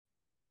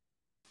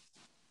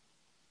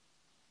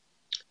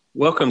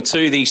Welcome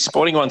to the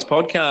Sporting Ones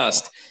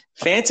podcast,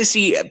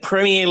 Fantasy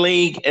Premier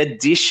League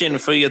edition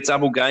for your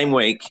double game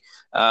week.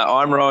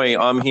 I'm Roy.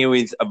 I'm here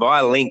with,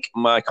 via link,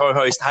 my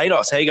co-host,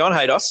 Haydos. How you going,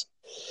 Haydos?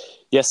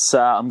 Yes,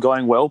 I'm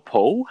going well,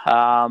 Paul.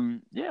 A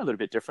little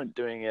bit different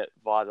doing it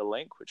via the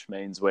link, which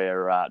means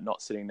we're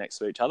not sitting next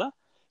to each other.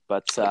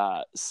 But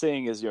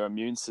seeing as your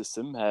immune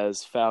system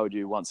has failed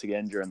you once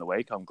again during the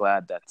week, I'm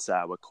glad that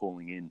we're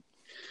calling in.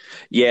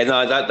 Yeah,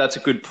 no, that's a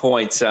good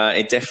point.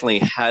 It definitely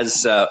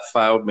has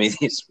failed me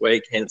this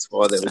week, hence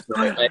why there was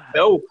no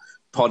AFL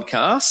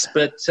podcast.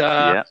 But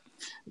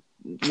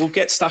we'll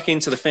get stuck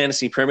into the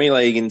Fantasy Premier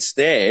League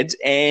instead.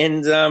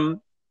 And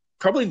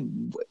probably,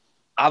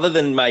 other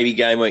than maybe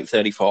Game Week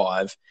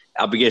 35,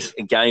 our biggest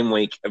game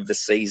week of the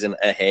season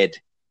ahead.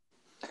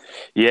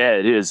 Yeah,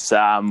 it is.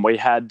 We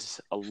had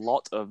a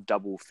lot of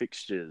double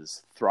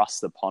fixtures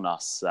thrust upon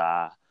us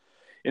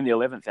in the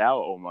 11th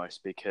hour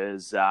almost,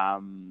 because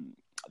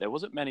there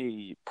wasn't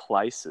many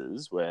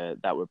places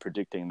that were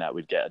predicting that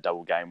we'd get a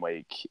double game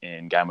week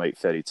in game week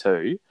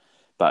 32.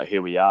 But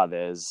here we are.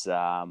 There's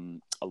a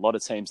lot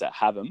of teams that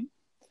have them.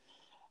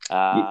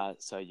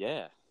 So,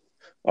 yeah.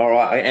 All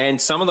right.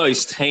 And some of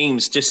those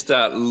teams, just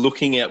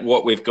looking at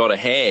what we've got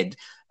ahead,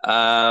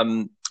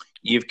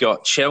 you've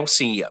got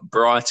Chelsea,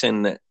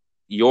 Brighton,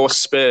 your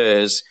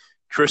Spurs,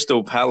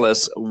 Crystal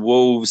Palace,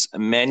 Wolves,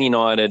 Man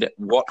United,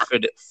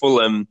 Watford,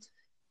 Fulham,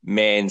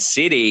 Man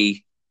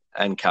City,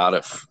 and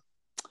Cardiff.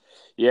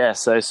 Yeah,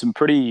 so some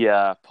pretty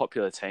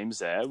popular teams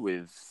there,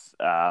 with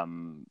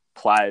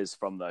players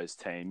from those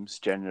teams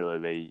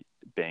generally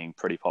being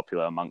pretty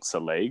popular amongst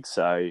the league.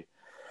 So,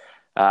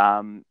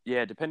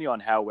 depending on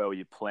how well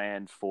you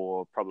planned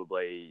for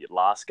probably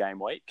last game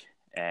week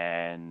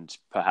and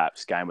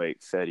perhaps game week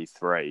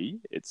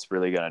 33, it's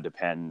really going to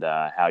depend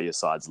how your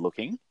side's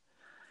looking.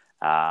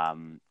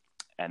 And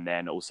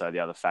then also the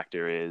other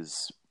factor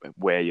is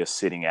where you're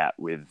sitting at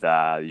with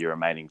your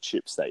remaining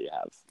chips that you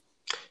have.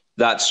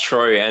 That's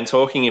true. And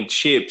talking of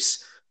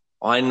chips,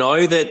 I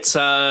know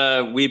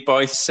that we're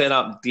both set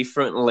up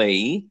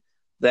differently,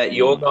 that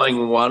you're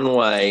going one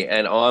way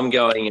and I'm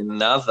going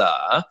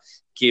another,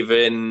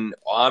 given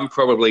I'm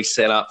probably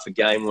set up for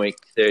game week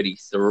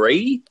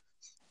 33.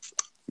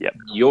 Yep.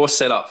 You're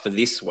set up for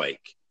this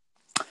week.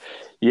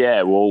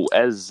 Yeah, well,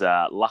 as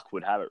luck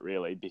would have it,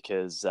 really,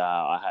 because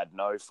I had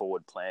no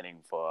forward planning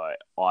for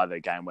either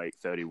game week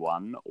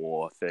 31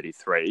 or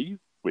 33,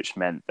 which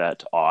meant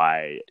that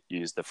I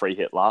used the free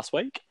hit last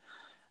week.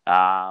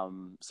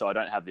 So I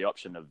don't have the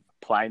option of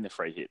playing the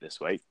free hit this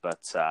week,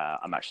 but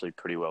I'm actually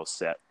pretty well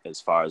set as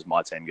far as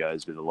my team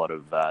goes, with a lot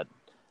of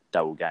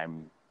double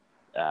game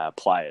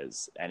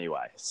players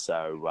anyway.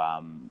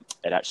 So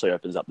it actually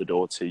opens up the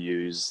door to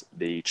use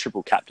the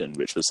triple captain,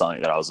 which was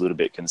something that I was a little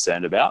bit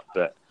concerned about.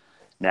 But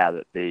now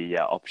that the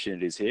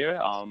opportunity is here,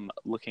 I'm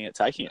looking at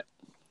taking it.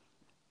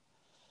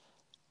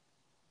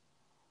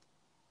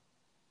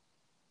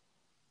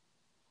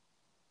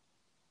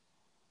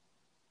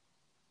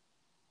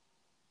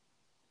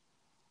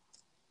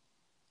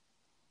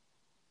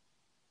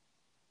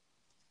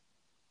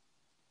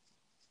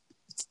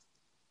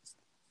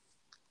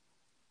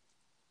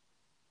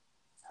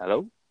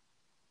 Hello?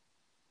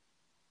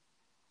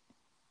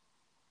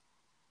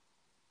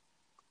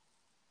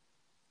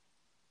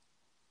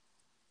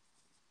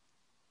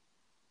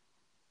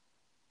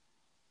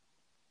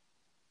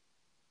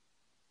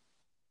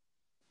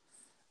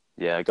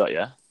 Yeah, I got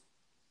you.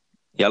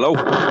 Yellow.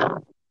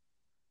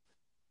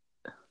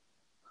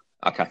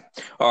 Okay.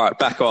 All right,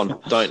 back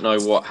on. Don't know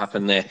what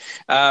happened there.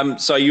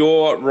 So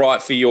you're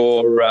right for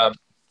your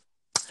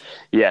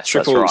yes,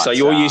 triple. That's right. So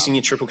you're using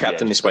your triple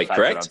captain this week,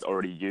 correct? I've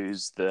already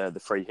used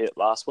the free hit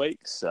last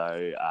week,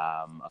 so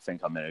I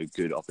think I'm in a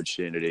good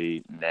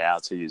opportunity now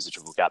to use the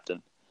triple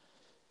captain.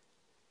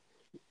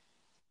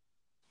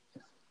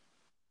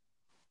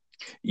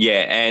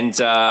 Yeah,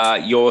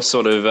 and you're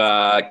sort of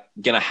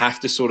going to have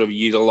to sort of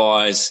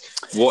utilise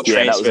what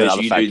transfers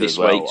you do this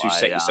week to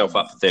set yourself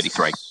up for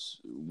 33.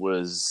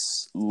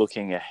 Was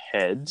looking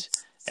ahead,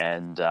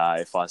 and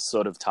if I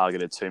sort of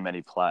targeted too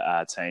many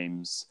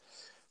players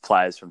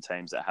from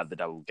teams that have the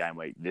double game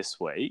week this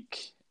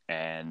week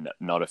and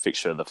not a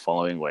fixture the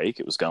following week,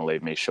 it was going to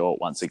leave me short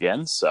once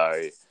again.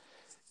 So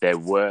there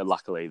were,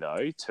 luckily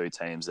though, two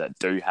teams that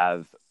do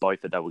have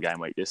both a double game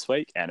week this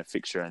week and a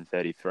fixture in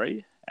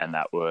 33, and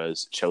that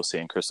was Chelsea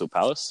and Crystal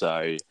Palace.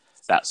 So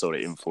that sort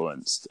of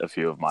influenced a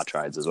few of my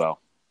trades as well.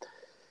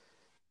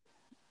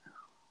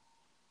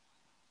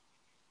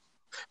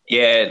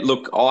 Yeah,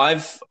 look,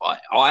 I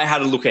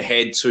had a look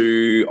ahead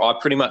to. I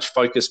pretty much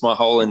focused my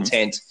whole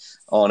intent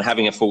on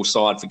having a full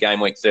side for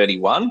game week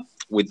 31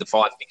 with the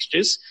 5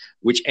 fixtures,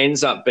 which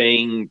ends up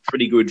being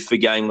pretty good for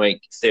game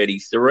week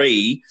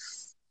 33.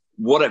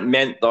 What it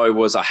meant, though,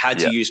 was I had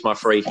to use my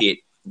free hit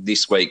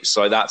this week.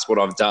 So that's what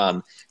I've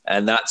done,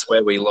 and that's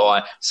where we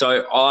lie.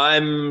 So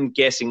I'm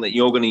guessing that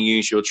you're going to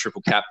use your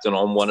triple captain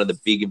on one of the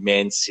big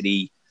Man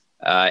City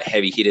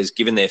heavy hitters,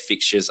 given their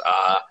fixtures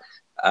are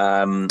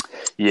Fulham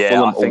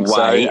I think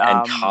away so.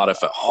 and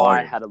Cardiff at home.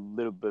 I had a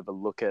little bit of a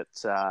look at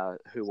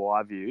who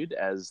I viewed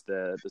as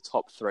the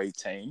top three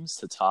teams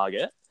to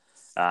target,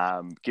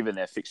 given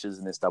their fixtures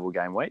in this double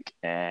game week.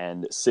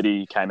 And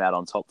City came out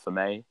on top for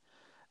me,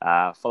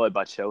 followed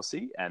by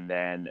Chelsea and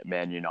then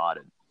Man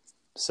United.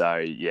 So,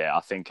 yeah,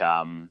 I think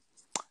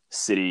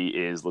City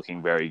is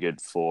looking very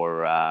good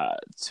for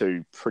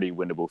two pretty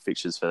winnable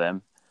fixtures for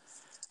them.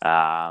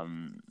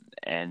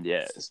 And,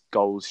 yeah,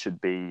 goals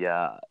should be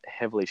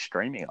heavily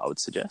streaming, I would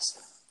suggest.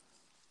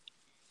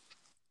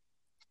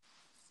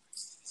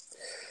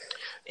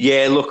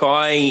 Yeah, look,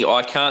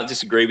 I can't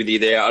disagree with you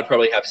there. I'd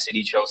probably have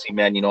City, Chelsea,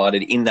 Man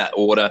United in that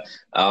order,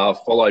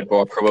 followed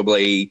by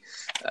probably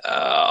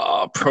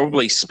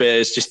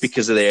Spurs, just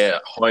because of their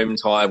home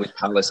tie with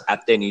Palace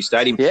at their new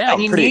stadium. Yeah, and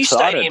I'm your pretty new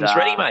excited. stadium's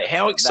ready, mate.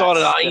 How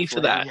excited are you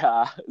for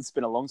that? It's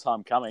been a long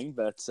time coming,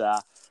 but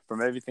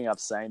from everything I've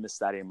seen, the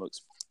stadium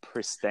looks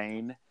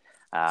pristine.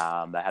 They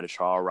had a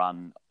trial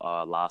run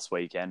last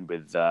weekend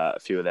with a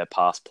few of their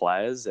past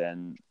players,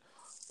 and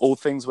all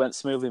things went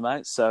smoothly,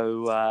 mate.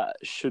 So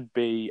should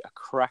be a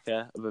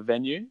cracker of a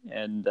venue,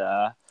 and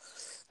the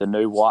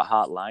new White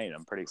Hart Lane.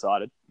 I'm pretty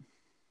excited.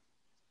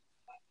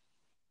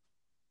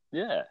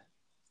 Yeah.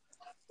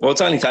 Well,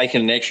 it's only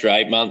taken an extra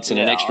 8 months and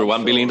an extra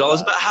 $1 billion.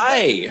 But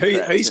hey,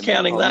 who's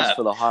counting that?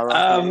 For the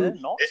hierarchy there?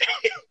 Not.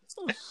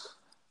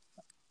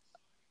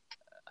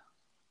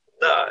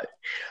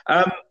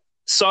 No.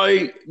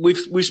 So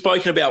we've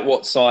spoken about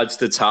what sides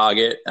to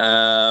target,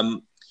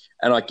 and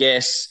I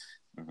guess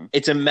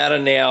it's a matter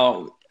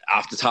now,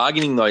 after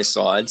targeting those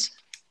sides,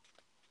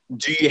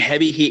 do you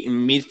heavy hit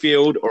in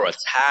midfield or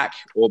attack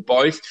or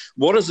both?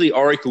 What does the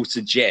Oracle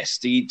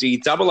suggest? Do you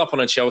double up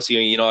on a Chelsea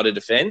or United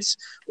defence,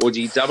 or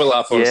do you double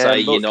up on,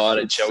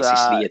 United, Chelsea,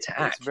 City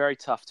attack? It's very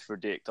tough to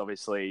predict.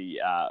 Obviously,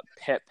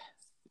 Pep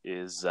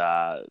is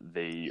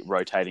the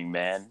rotating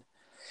man,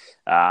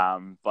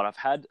 but I've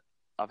had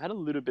a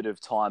little bit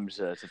of time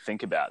to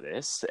think about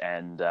this,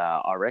 and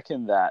I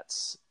reckon that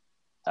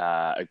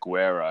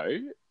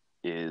Aguero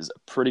is a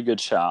pretty good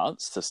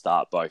chance to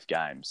start both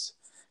games.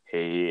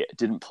 He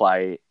didn't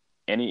play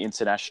any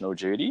international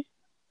duty.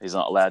 He's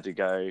not allowed to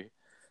go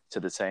to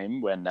the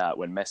team when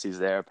Messi's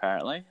there,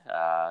 apparently.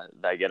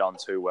 They get on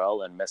too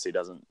well, and Messi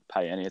doesn't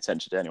pay any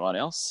attention to anyone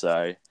else.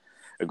 So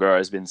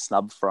Aguero's been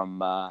snubbed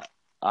from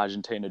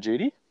Argentina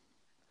duty.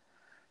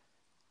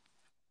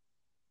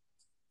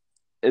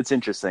 It's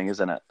interesting,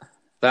 isn't it?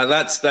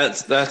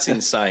 That's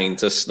insane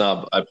to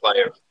snub a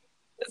player.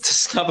 To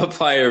snub a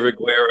player of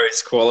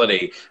Aguero's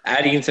quality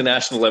at the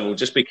international level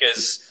just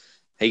because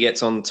he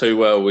gets on too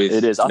well with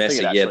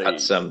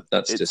Messi.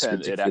 That's just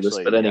ridiculous.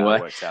 But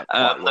anyway,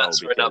 that's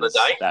for another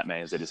day. That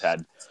means that he's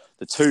had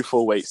the 2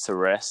 full weeks to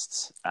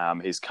rest.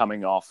 He's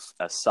coming off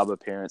a sub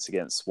appearance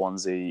against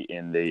Swansea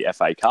in the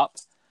FA Cup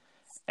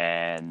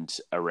and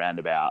around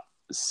about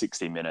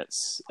 60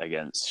 minutes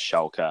against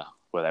Schalke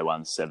where they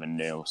won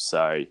 7-0.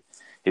 So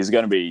he's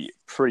going to be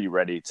pretty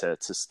ready to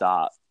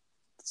start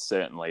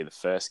certainly the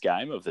first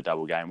game of the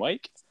double game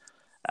week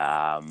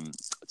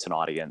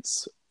tonight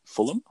against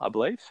Fulham, I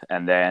believe.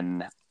 And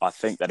then I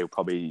think that he'll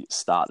probably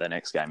start the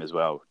next game as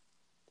well.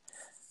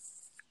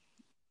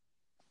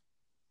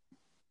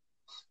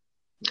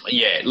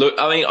 Yeah, look,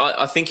 I mean,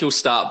 I think he'll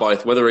start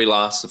both. Whether he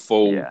lasts the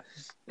full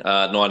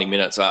 90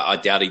 minutes, I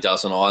doubt he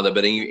doesn't either,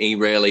 but he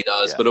rarely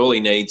does. Yeah. But all he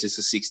needs is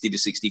a 60 to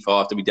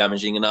 65 to be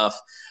damaging enough.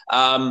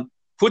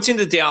 Puts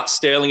into doubt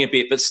Sterling a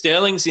bit, but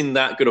Sterling's in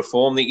that good a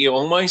form that you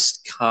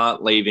almost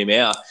can't leave him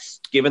out,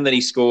 given that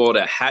he scored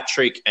a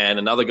hat-trick and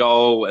another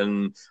goal,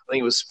 and I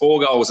think it was 4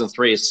 goals and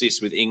 3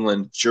 assists with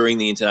England during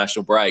the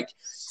international break.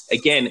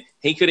 Again,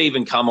 he could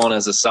even come on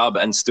as a sub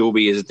and still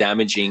be as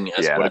damaging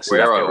as what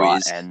Aguero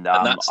is, and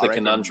that's the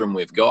conundrum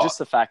we've got. Just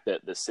the fact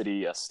that the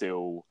City are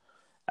still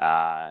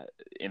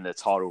in the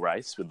title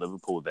race with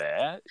Liverpool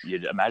there,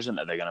 you'd imagine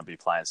that they're going to be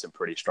playing some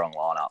pretty strong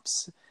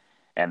lineups.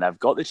 And they've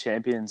got the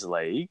Champions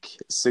League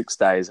 6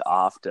 days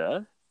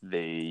after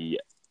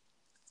the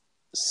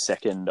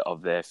second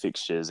of their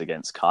fixtures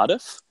against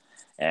Cardiff.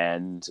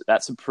 And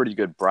that's a pretty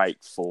good break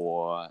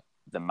for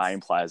the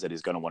main players that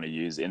he's going to want to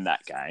use in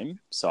that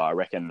game. So I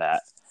reckon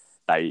that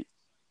they...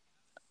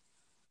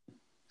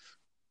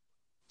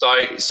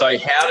 So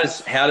how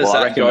does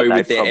that go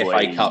with their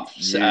FA Cup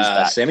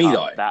semi,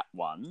 though? That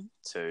one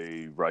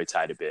to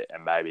rotate a bit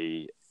and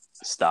maybe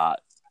start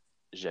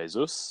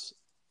Jesus,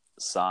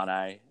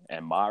 Sane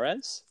and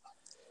Mahrez,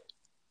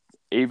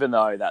 even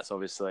though that's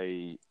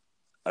obviously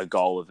a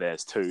goal of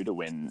theirs too to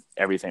win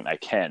everything they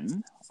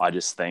can. I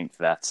just think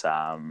that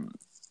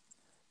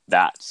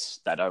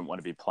they don't want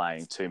to be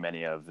playing too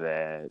many of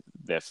their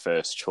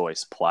first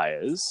choice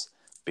players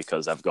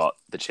because they've got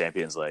the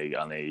Champions League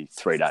only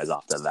 3 days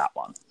after that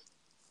one.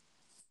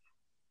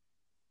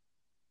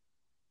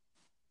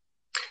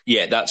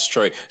 Yeah, that's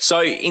true.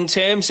 So in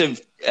terms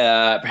of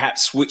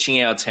perhaps switching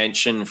our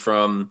attention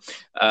from...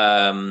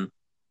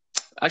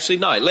 Actually,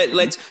 no.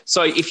 Let's.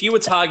 So, if you were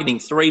targeting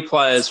 3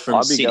 players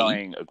from City,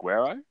 going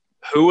Aguero.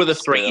 Who are the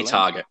 3 you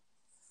target?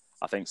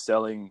 I think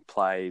Sterling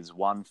plays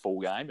one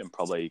full game and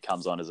probably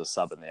comes on as a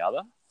sub in the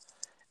other.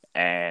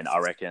 And I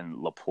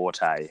reckon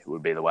Laporte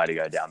would be the way to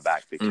go down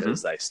back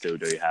because they still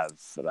do have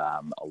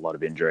a lot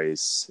of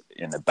injuries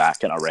in the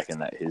back, and I reckon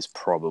that he's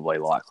probably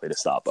likely to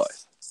start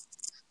both.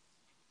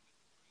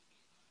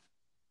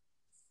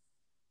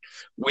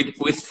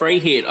 With free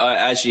hit,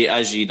 as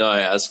you know,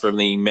 as from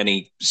the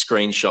many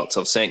screenshots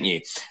I've sent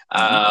you,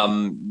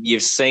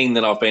 you've seen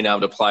that I've been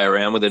able to play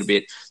around with it a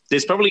bit.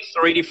 There's probably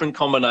 3 different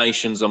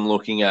combinations I'm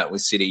looking at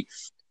with City.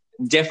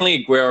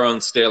 Definitely Aguero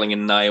and Sterling are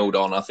nailed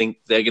on. I think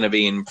they're going to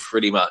be in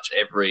pretty much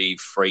every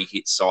free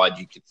hit side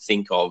you could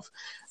think of,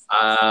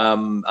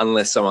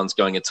 unless someone's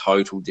going a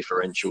total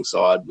differential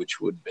side, which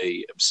would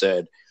be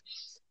absurd.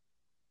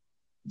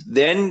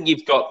 Then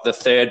you've got the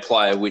third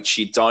player, which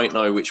you don't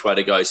know which way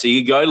to go. So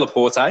you go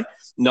Laporte,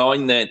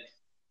 knowing that,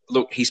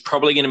 look, he's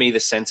probably going to be the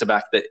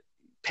centre-back that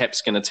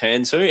Pep's going to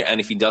turn to, and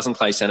if he doesn't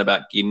play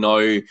centre-back, you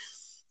know,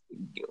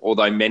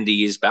 although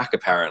Mendy is back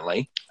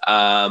apparently,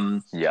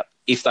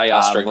 if they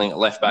are struggling at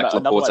left-back,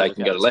 Laporte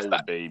can go to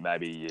left-back.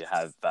 Maybe you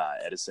have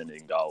Edison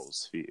in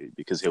goals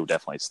because he'll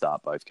definitely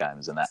start both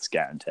games, and that's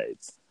guaranteed.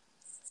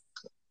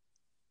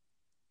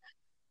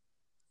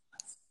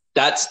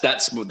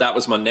 That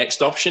was my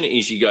next option.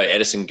 Is you go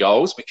Edison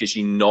goals because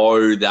you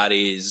know that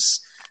is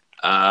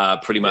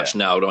pretty much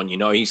nailed on. You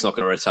know he's not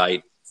going to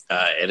rotate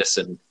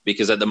Edison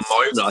because at the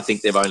moment I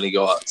think they've only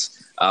got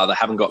they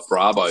haven't got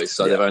Bravo,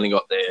 so they've only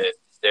got their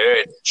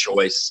third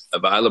choice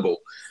available.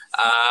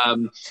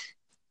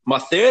 My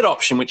third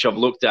option, which I've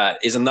looked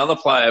at, is another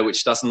player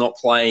which does not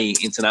play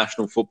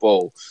international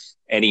football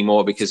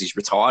anymore because he's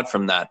retired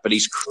from that, but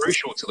he's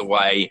crucial to the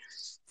way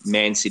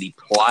Man City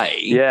play.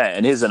 Yeah,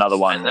 and here's another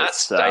one. And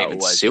that's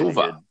David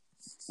Silva.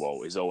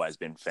 He's always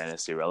been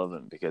fantasy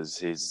relevant because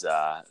he's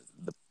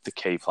the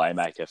key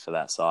playmaker for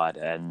that side.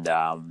 And,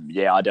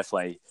 I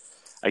definitely,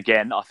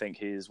 again, I think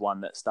he's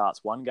one that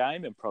starts one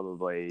game and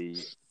probably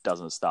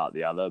doesn't start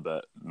the other,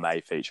 but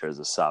may feature as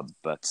a sub.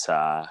 But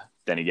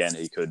then again,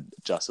 he could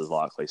just as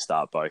likely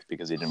start both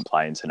because he didn't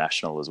play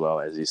international as well,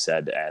 as you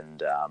said.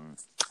 And,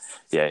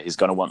 he's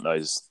going to want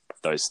those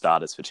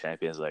starters for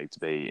Champions League to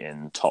be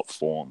in top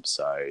form.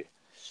 So,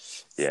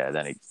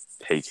 then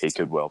he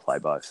could well play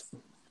both.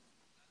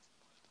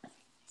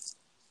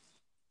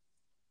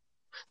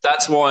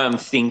 That's why I'm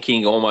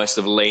thinking almost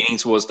of leaning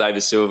towards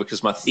David Silva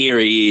because my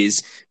theory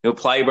is he'll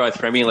play both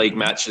Premier League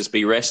matches,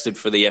 be rested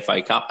for the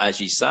FA Cup, as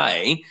you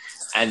say,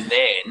 and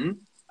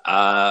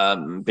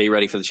then be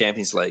ready for the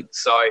Champions League.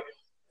 So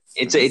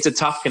it's a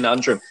tough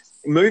conundrum.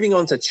 Moving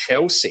on to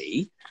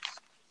Chelsea,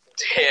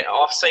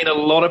 I've seen a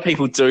lot of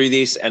people do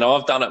this, and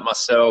I've done it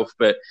myself,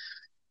 but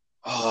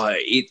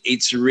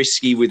it's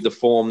risky with the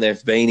form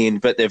they've been in.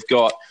 But they've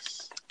got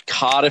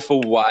Cardiff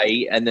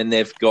away, and then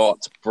they've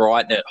got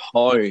Brighton at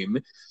home.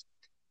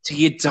 Do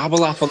you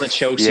double up on the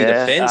Chelsea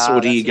defence,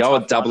 or do you go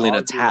a double in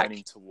attack?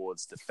 Leaning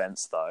towards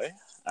defence, though.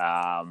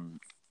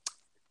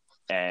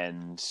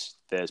 And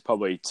there's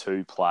probably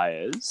 2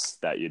 players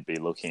that you'd be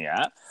looking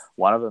at.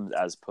 One of them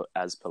as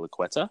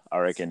Piliqueta. I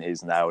reckon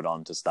he's nailed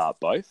on to start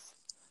both.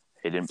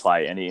 He didn't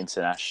play any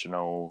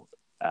international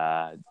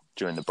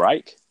during the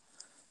break,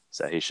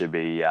 so he should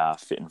be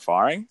fit and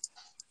firing.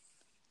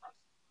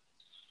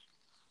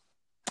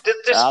 Does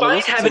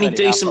Spain have any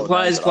decent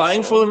players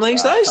playing for them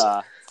these days?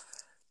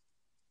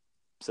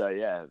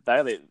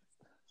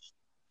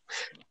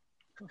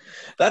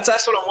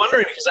 That's what I'm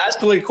wondering because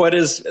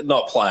Azpilicueta's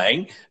not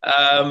playing,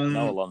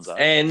 no Alonso,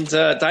 and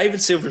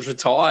David Silva's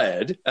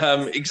retired.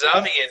 Xavi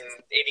and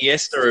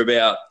Iniesta are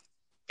about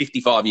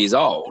 55 years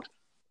old.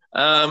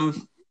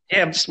 I'm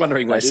just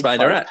wondering where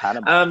Spain are at.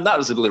 That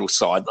was a little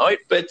side note,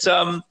 but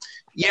I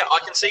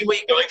can see where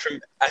you're going from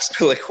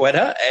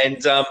Azpilicueta,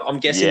 and I'm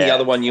guessing the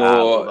other one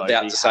you're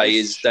about to say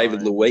is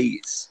David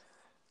Luiz.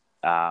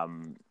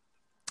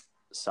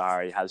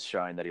 Sarri has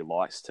shown that he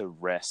likes to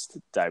rest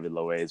David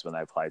Luiz when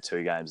they play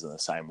 2 games in the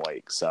same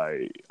week, so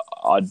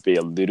I'd be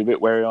a little bit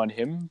wary on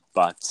him,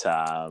 but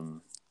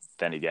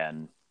then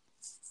again,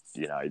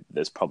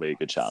 there's probably a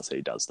good chance that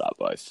he does start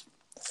both.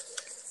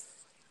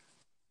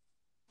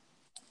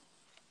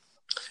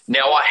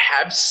 Now, I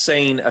have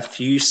seen a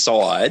few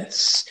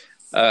sides,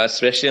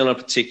 especially on a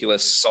particular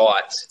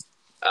site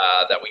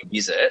that we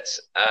visit,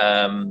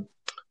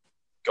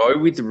 go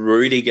with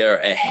Rudiger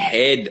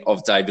ahead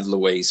of David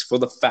Luiz for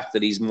the fact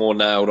that he's more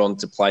nailed on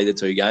to play the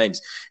 2 games.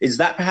 Is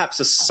that perhaps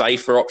a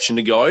safer option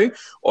to go?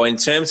 Or in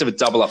terms of a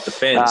double-up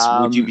defence,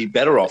 would you be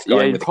better off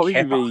going with Kepa?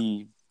 You'd probably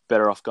be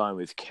better off going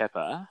with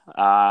Kepa.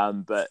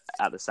 But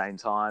at the same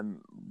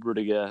time,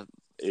 Rudiger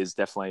is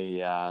definitely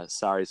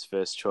Sarri's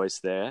first choice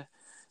there.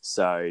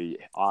 So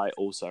I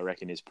also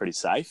reckon he's pretty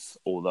safe,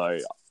 although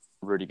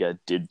Rudiger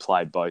did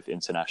play both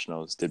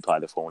internationals, did play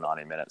the full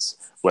 90 minutes.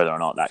 Whether or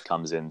not that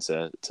comes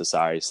into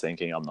Sarri's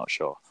thinking, I'm not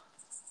sure.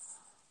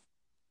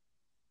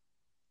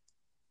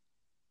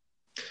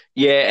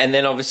 Yeah, and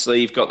then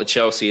obviously you've got the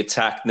Chelsea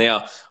attack.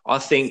 Now, I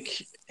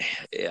think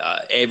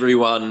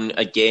everyone,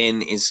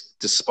 again, is,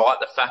 despite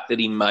the fact that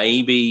he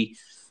may be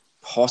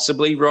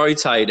possibly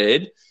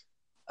rotated,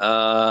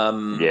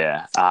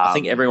 I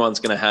think everyone's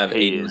going to have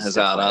Eden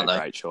Hazard, aren't they?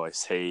 Great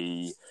choice.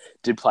 He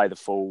did play the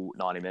full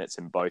 90 minutes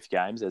in both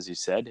games, as you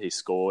said. He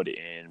scored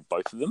in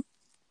both of them,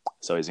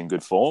 so he's in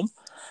good form.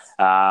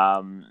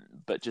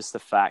 But just the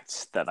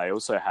fact that they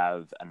also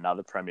have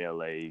another Premier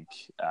League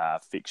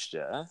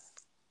fixture,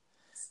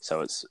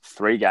 so it's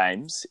 3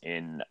 games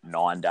in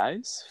 9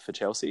 days for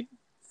Chelsea.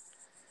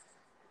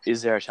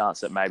 Is there a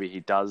chance that maybe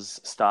he does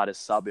start as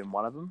sub in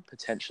one of them,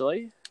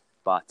 potentially?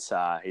 But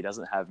he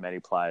doesn't have many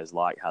players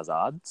like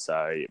Hazard,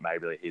 so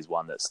maybe he's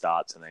one that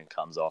starts and then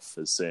comes off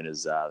as soon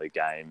as the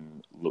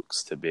game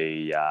looks to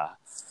be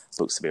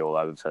all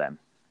over for them.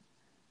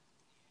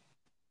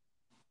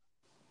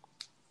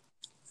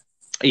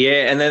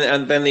 Yeah,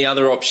 and then the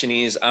other option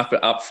is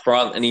up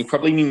front, and he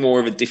probably need more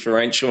of a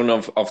differential. And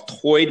I've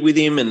toyed with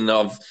him, and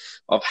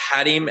I've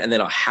had him, and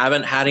then I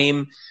haven't had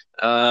him.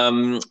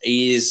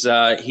 Is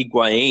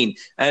Higuain,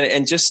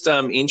 and just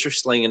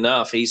interestingly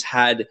enough, he's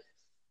had,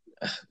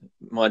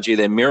 mind you,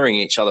 they're mirroring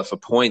each other for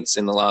points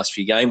in the last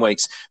few game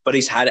weeks, but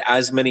he's had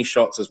as many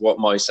shots as what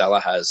Mo Salah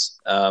has.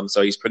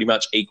 So he's pretty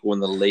much equal in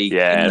the league.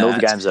 Yeah, and all the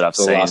games that I've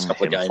seen the last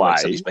couple of game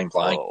weeks that he's been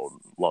playing,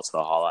 lots of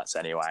the highlights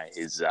anyway,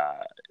 he's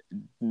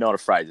not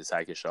afraid to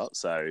take a shot.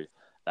 So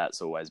that's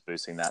always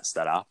boosting that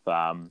stat up.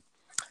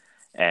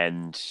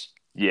 And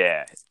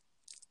yeah,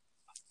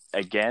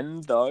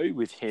 again though,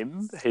 with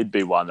him, he'd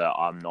be one that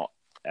I'm not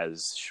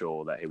as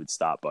sure that he would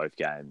start both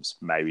games.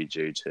 Maybe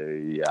due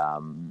to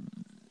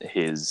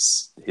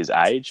his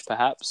age,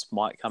 perhaps,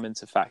 might come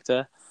into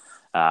factor,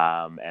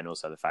 and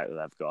also the fact that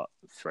they've got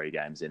 3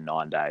 games in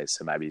 9 days,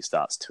 so maybe he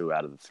starts 2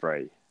 out of the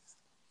 3.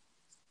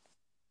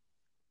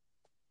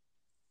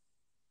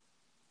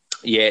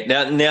 Yeah.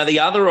 Now the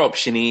other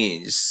option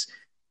is,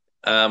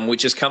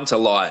 which has come to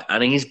light,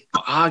 and he's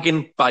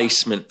bargain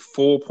basement,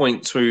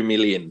 4.2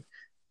 million.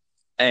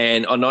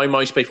 And I know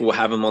most people will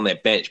have him on their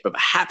bench, but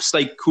perhaps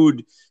they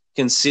could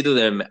consider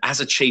them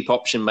as a cheap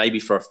option, maybe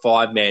for a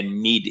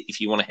 5-man mid,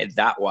 if you want to head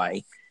that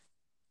way.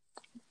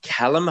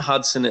 Callum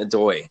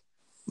Hudson-Odoi.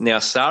 Now,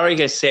 Sarri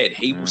has said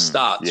he will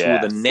start 2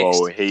 of the next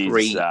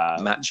 3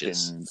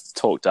 matches. Been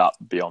talked up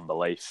beyond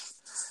belief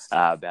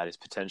about his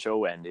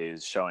potential, and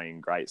he's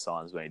showing great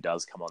signs when he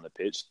does come on the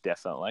pitch,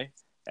 definitely,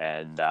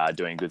 and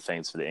doing good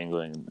things for the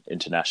England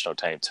international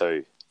team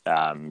too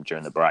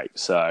during the break.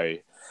 So,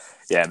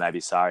 yeah, maybe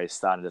Sarri is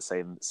starting to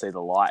see the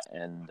light,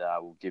 and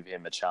will give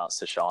him a chance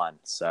to shine.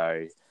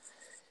 So,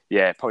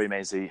 yeah, it probably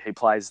means he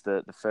plays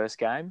the first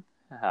game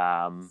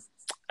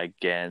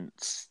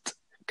against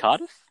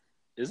Cardiff,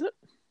 is it?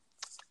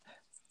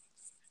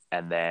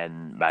 And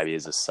then maybe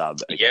as a sub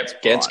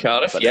against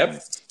Cardiff,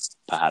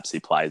 perhaps he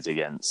plays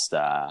against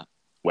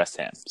West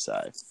Ham.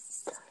 So,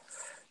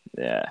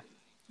 yeah.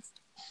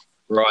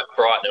 Right,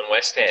 Brighton and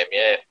West Ham,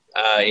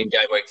 in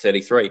game week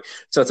 33.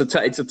 So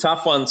it's a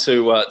tough one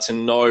to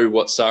know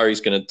what Sarri's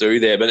going to do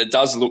there, but it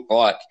does look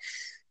like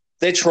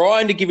they're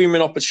trying to give him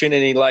an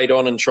opportunity late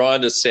on and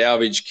trying to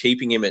salvage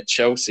keeping him at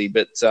Chelsea,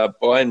 but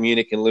Bayern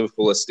Munich and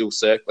Liverpool are still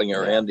circling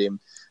around him.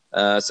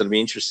 So it'll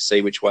be interesting to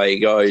see which way he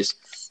goes.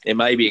 It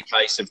may be a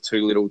case of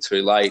too little,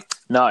 too late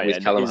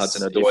with Callum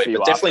Hudson-Odoi,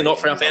 but definitely not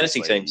for our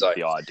fantasy teams, though.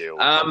 The ideal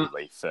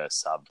probably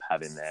first sub,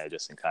 have him there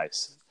just in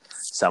case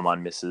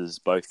someone misses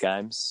both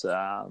games.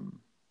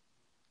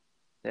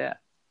 Yeah.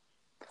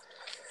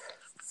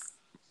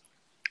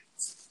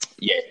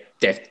 Yeah,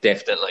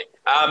 definitely.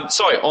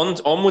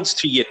 Onwards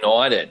to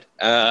United.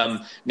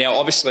 Now,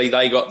 obviously,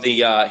 they got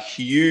the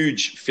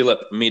huge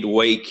fillip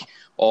midweek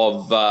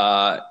of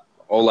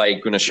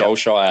Ole Gunnar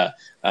Solskjaer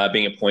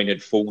being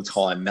appointed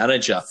full-time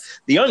manager.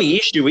 The only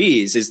issue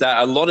is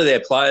that a lot of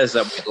their players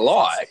that we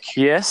like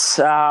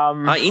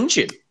are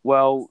injured.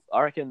 Well,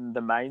 I reckon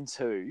the main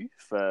 2,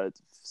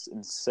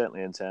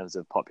 certainly in terms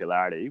of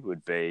popularity,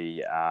 would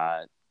be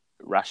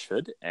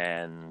Rashford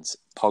and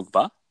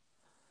Pogba.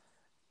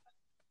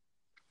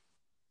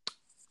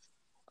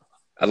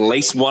 At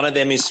least one of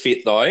them is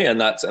fit, though, and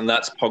that's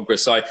Pogba.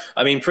 So,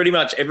 I mean, pretty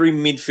much every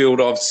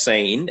midfield I've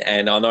seen,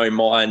 and I know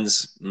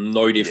mine's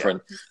no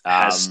different,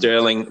 has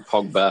Sterling,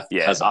 Pogba,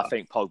 Hazard. I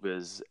think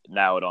Pogba's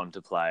nailed on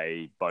to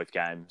play both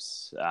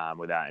games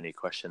without any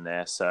question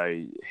there.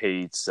 So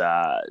he's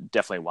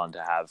definitely one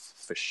to have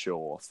for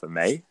sure for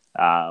me.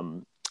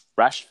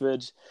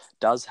 Rashford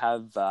does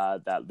have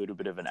that little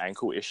bit of an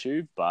ankle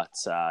issue, but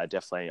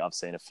definitely I've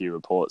seen a few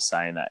reports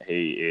saying that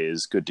he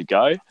is good to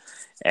go.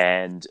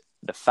 And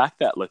the fact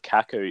that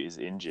Lukaku is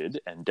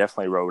injured and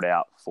definitely ruled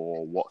out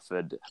for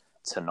Watford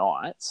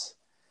tonight,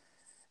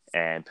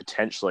 and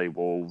potentially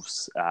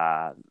Wolves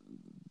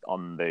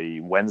on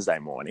the Wednesday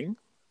morning,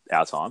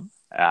 our time,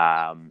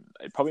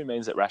 it probably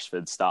means that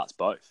Rashford starts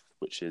both,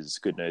 which is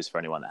good news for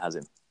anyone that has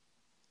him.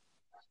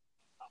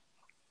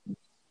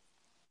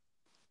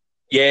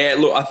 Yeah,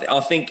 look,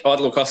 I'd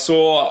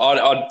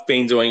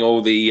been doing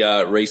all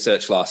the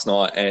research last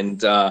night and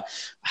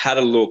had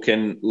a look,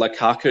 and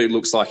Lukaku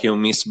looks like he'll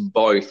miss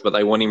both, but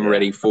they want him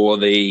ready for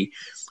the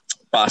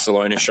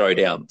Barcelona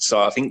showdown.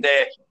 So I think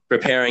they're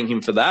preparing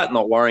him for that,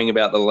 not worrying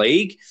about the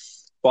league.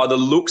 By the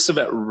looks of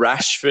it,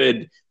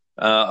 Rashford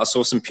I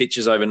saw some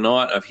pictures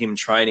overnight of him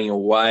training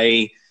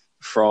away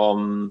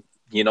from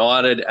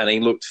United, and he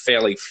looked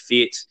fairly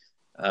fit.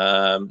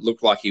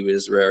 Looked like he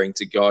was raring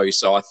to go.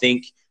 So I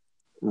think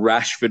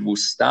Rashford will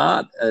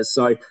start.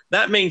 So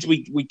that means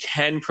we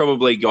can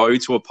probably go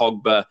to a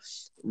Pogba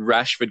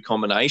Rashford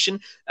combination.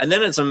 And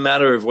then it's a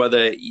matter of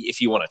whether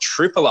if you want to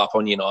triple up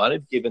on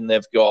United, given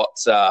they've got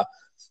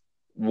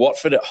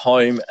Watford at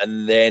home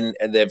and then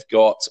they've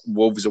got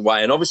Wolves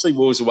away. And obviously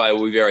Wolves away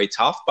will be very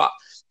tough, but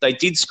they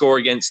did score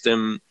against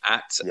them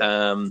at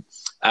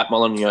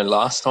Molineux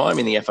last time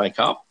in the FA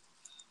Cup,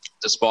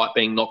 despite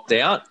being knocked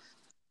out.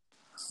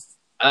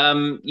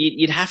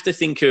 You'd have to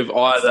think of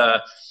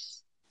either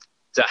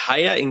De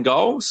Gea in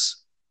goals,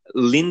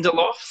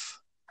 Lindelof,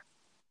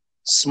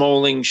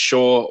 Smalling,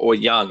 Shaw, or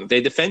Young.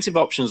 Their defensive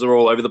options are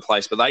all over the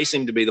place, but they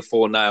seem to be the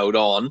four nailed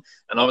on.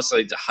 And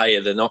obviously De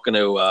Gea, they're not going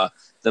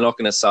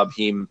to sub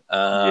him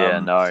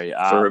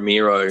for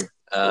Ramiro.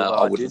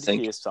 I wouldn't think.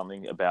 I did hear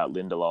something about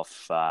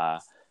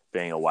Lindelof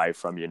being away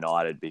from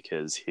United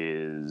because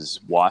his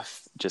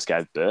wife just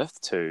gave birth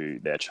to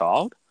their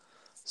child.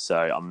 So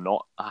I'm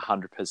not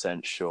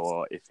 100%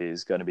 sure if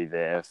he's going to be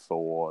there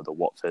for the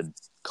Watford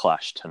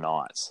clash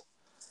tonight.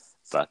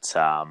 But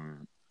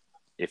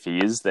if he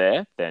is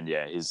there, then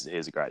yeah,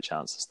 here's a great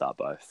chance to start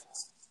both.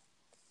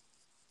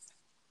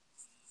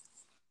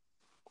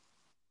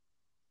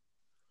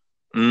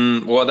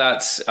 Well,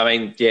 that's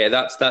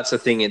the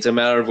thing. It's a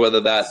matter of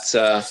whether that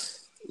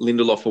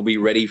Lindelof will be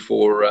ready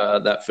for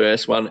that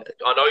first one.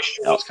 I know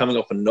Shaw's coming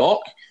off a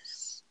knock.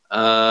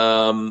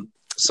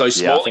 So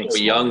Smalling or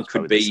Young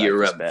could be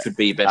your best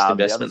investment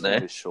there. The other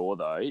thing with Shaw,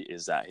 though,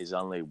 is that he's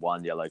only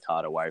one yellow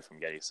card away from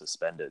getting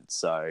suspended.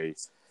 So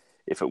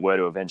if it were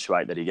to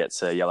eventuate that he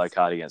gets a yellow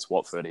card against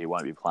Watford, he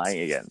won't be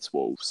playing against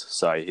Wolves.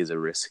 So he's a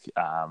risk,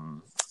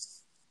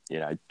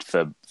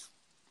 for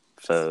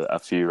a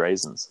few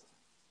reasons.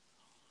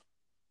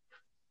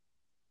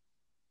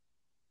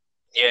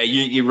 Yeah,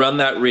 you run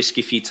that risk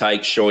if you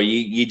take Shaw.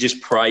 You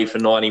just pray for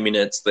 90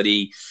 minutes that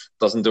he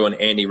doesn't do an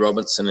Andy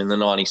Robertson in the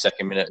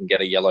 92nd minute and get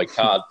a yellow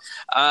card,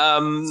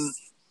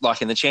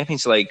 like in the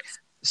Champions League.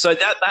 So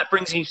that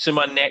brings me to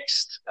my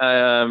next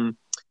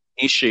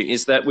issue,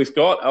 is that we've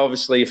got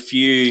obviously a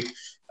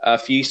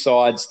few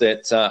sides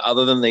that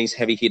other than these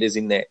heavy hitters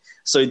in there.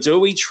 So do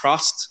we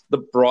trust the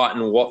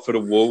Brighton, Watford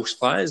or Wolves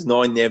players,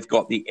 knowing they've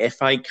got the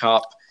FA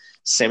Cup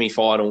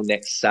semi-final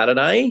next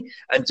Saturday?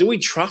 And do we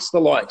trust the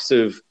likes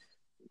of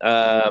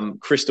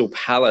Crystal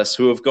Palace,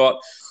 who have got,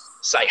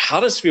 say,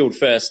 Huddersfield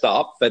first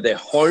up, but their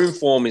home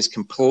form is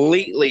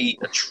completely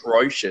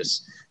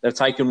atrocious? They've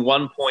taken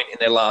 1 point in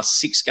their last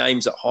 6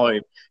 games at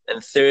home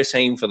and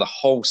 13 for the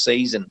whole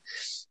season.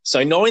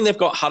 So knowing they've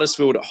got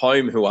Huddersfield at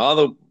home, who are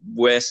the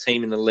worst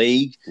team in the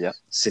league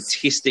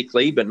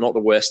statistically, but not the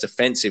worst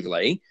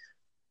offensively,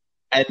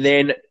 and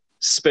then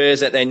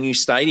Spurs at their new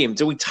stadium,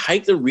 do we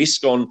take the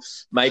risk on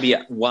maybe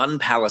one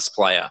Palace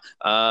player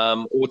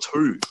or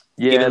two?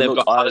 Yeah, given they've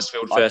got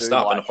Huddersfield first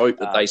up, and hope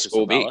that they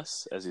score big.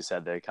 Palace, as you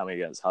said, they're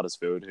coming against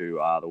Huddersfield, who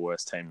are the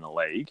worst team in the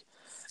league.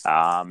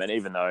 And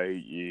even though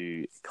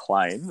you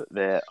claim that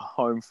their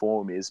home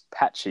form is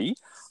patchy,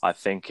 I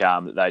think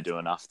that they do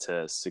enough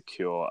to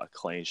secure a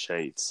clean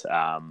sheet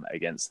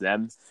against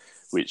them,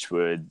 which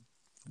would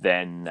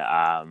then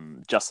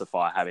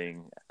justify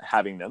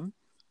having them.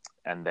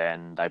 And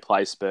then they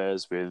play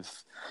Spurs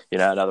with,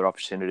 another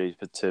opportunity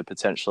to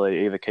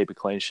potentially either keep a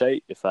clean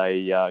sheet if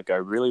they go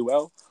really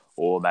well,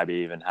 or maybe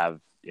even have,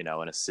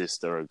 an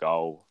assist or a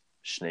goal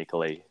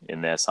sneakily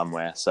in there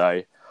somewhere.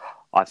 So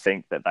I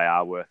think that they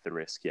are worth the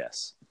risk,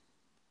 yes.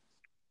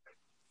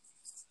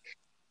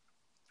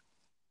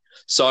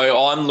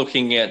 So I'm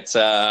looking at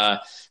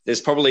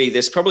there's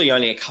probably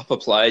only a couple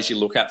of players you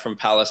look at from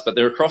Palace, but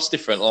they're across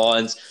different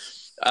lines.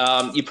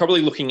 You're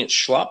probably looking at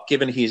Schlupp,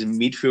 given his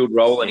midfield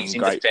role, and he's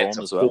in defence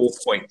at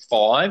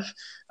 4.5.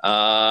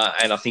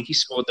 And I think he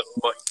scored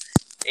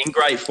in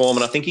great form,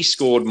 and I think he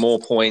scored more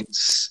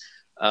points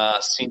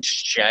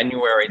since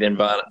January than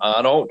Van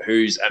Arnold,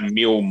 who's a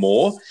mil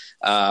more.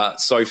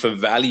 So for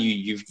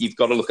value, you've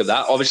got to look at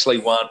that. Obviously,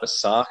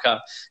 Wan-Bissaka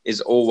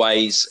is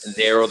always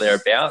there or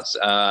thereabouts,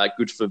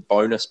 good for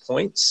bonus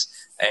points,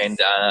 and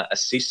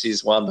assists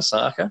is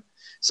Wan-Bissaka.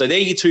 So they're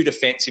your two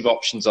defensive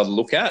options I'd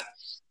look at.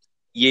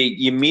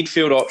 Your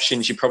midfield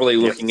options, you're probably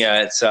looking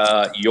at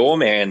your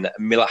man,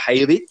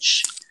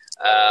 Milivojevic,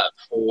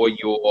 for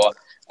your,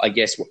 I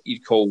guess, what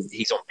you'd call,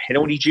 he's on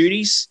penalty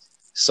duties.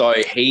 So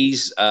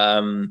he's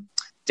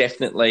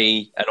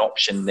definitely an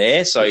option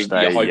there. So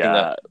you're hoping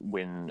that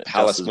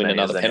Palace win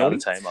another penalty.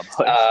 Team,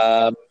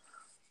 I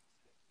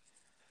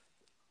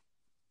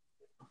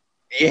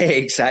Yeah,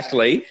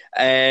 exactly.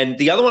 And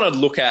the other one I'd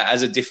look at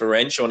as a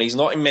differential, and he's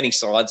not in many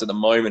sides at the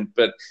moment,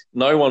 but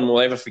no one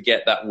will ever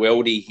forget that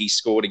worldie he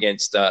scored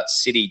against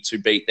City to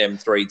beat them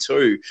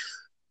 3-2,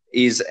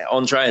 is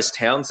Andreas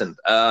Townsend.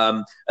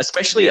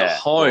 Especially at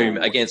home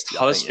against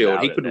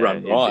Huddersfield, he could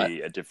run right.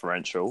 Be a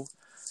differential,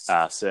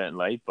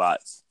 certainly,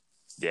 but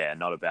yeah,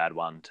 not a bad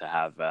one to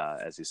have,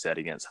 as you said,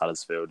 against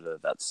Huddersfield.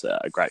 That's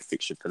a great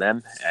fixture for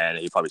them, and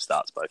he probably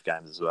starts both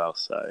games as well.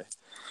 So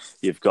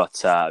you've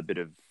got a bit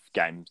of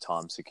game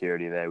time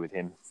security there with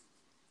him.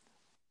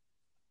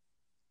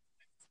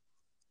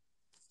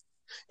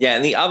 Yeah,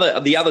 and the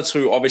other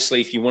two,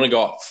 obviously, if you want to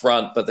go up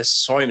front, but there's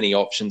so many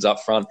options up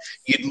front.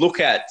 You'd look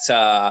at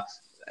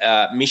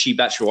Mishi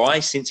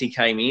Batshuayi since he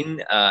came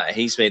in.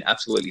 He's been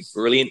absolutely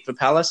brilliant for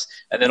Palace.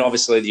 And then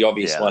obviously the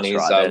obvious one is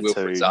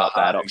Wilfred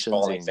Zaha, who's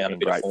finally found a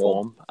bit of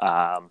form.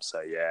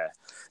 So, yeah,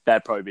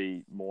 that'd probably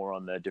be more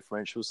on the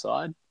differential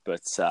side.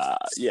 But,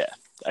 yeah,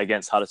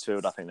 against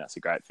Huddersfield, I think that's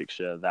a great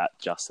fixture. That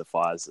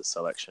justifies the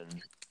selection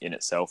in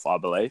itself, I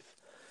believe.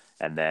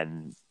 And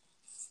then...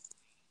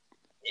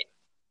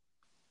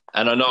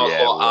 And I know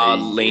a lot are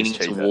leaning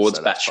towards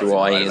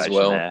Batshuayi as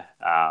well.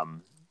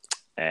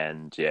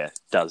 And, yeah,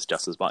 does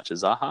just as much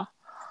as Zaha.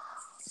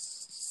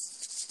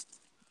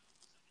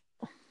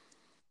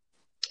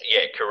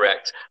 Yeah,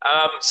 correct.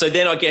 So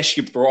then I guess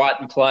your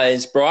Brighton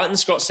players.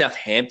 Brighton's got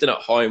Southampton at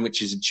home,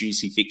 which is a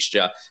juicy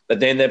fixture. But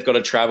then they've got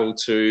to travel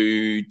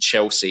to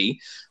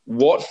Chelsea.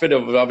 Watford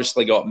have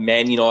obviously got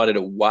Man United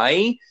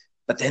away.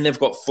 But then they've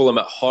got Fulham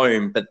at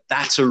home. But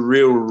that's a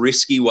real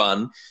risky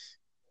one,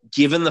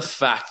 given the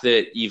fact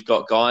that you've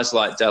got guys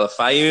like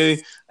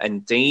Deulofeu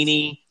and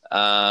Deeney,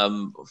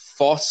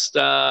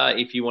 Foster,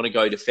 if you want to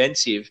go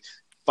defensive,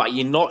 but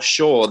you're not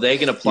sure they're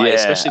going to play,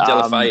 especially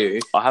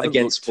Deulofeu,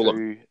 against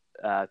Fulham.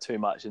 Too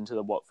much into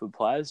the Watford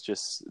players,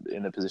 just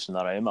in the position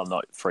that I am. I'm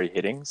not free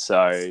hitting,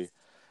 so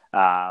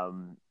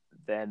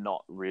they're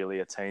not really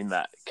a team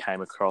that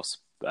came across,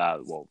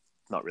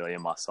 not really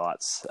in my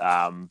sights.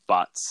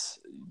 But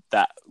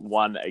that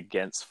one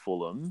against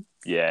Fulham,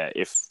 yeah,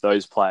 if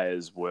those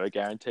players were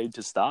guaranteed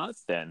to start,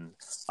 then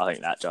I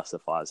think that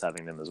justifies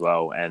having them as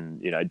well.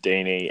 And,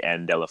 Deeney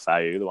and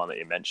Deulofeu, the one that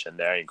you mentioned,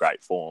 they're in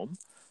great form.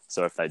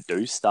 So if they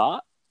do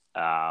start,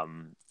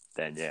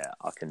 then, yeah,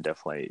 I can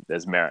definitely...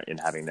 There's merit in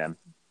having them.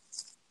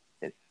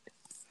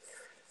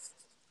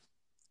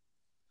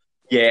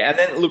 Yeah, and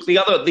then, look, the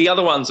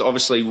other one's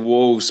obviously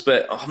Wolves,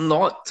 but I'm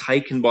not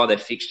taken by their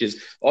fixtures.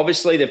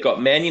 Obviously, they've got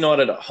Man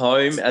United at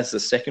home as the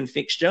second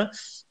fixture,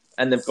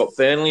 and they've got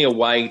Burnley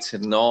away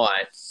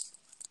tonight.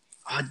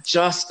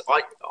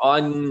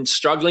 I'm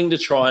struggling to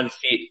try and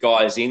fit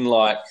guys in.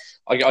 Like,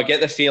 I get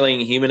the feeling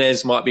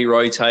Jimenez might be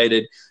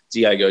rotated,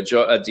 Diogo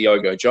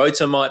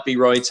Jota might be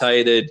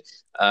rotated.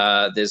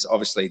 There's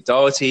obviously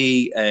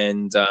Doherty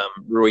and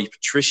Rui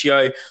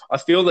Patricio. I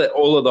feel that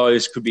all of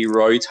those could be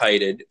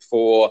rotated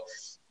for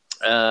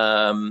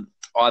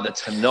either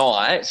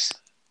tonight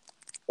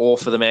or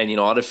for the Man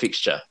United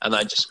fixture, and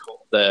they just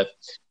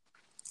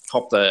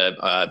top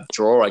the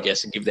draw, I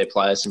guess, and give their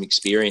players some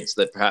experience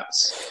that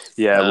perhaps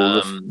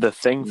the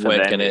thing for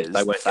them is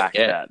the fact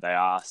that they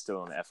are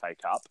still in the FA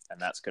Cup, and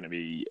that's going to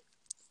be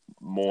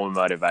more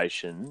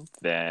motivation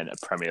than a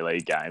Premier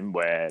League game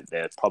where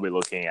they're probably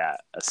looking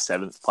at a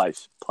 7th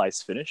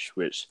place finish,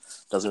 which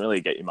doesn't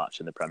really get you much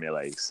in the Premier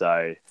League.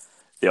 So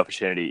the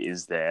opportunity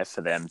is there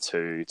for them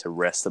to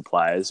rest the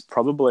players,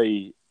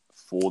 probably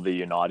for the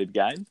United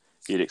game.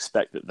 You'd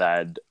expect that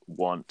they'd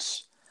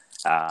want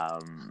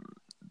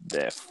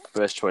their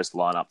first choice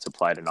lineup to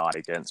play tonight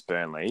against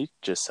Burnley,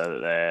 just so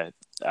that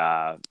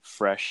they're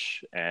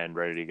fresh and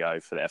ready to go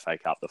for the FA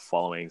Cup the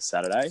following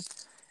Saturday.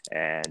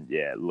 And,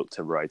 yeah, look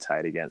to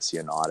rotate against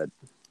United.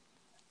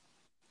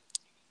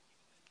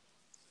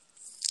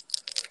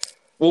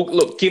 Well,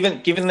 look,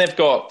 given they've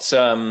got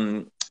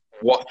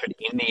Watford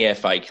in the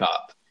FA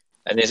Cup,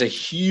 and there's a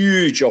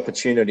huge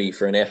opportunity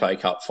for an FA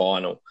Cup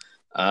final,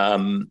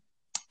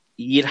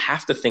 you'd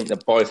have to think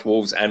that both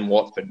Wolves and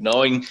Watford,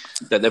 knowing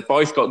that they've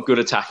both got good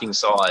attacking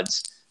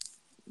sides,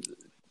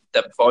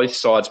 that both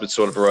sides would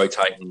sort of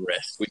rotate and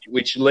rest,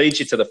 which leads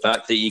you to the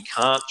fact that you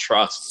can't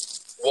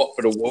trust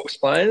Watford or Wolves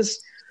players.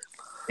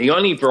 The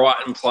only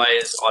Brighton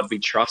players I'd be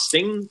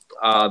trusting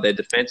are their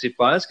defensive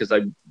players, because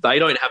they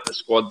don't have the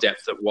squad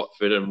depth that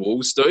Watford and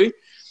Wolves do.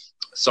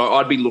 So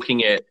I'd be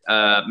looking at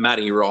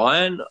Matty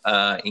Ryan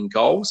in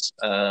goals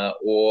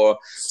or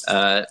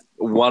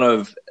one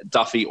of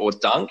Duffy or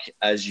Dunk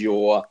as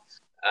your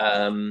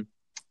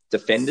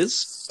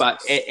defenders.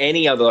 But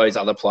any of those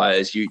other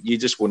players you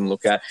just wouldn't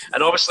look at.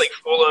 And obviously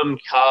Fulham,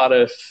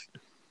 Cardiff,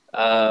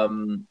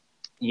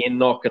 you're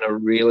not going to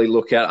really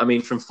look at. I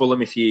mean, from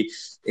Fulham, if you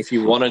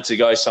wanted to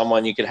go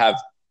someone, you could have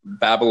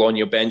Babel on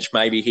your bench.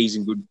 Maybe he's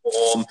in good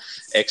form,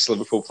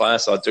 ex-Liverpool player,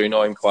 so I do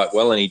know him quite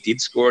well, and he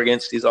did score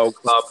against his old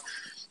club.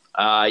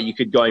 You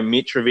could go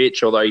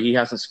Mitrovic, although he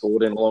hasn't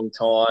scored in a long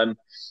time.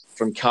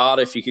 From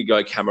Cardiff, you could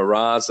go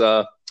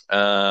Camarasa.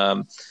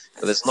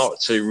 But there's not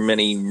too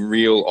many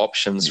real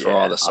options for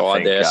either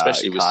side there,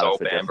 especially with Sol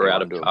Bamba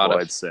out of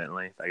Cardiff.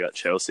 Certainly, they got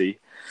Chelsea,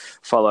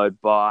 followed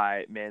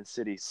by Man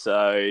City.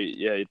 So,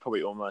 yeah, you'd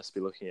probably almost be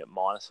looking at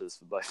minuses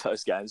for both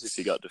those games if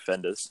you got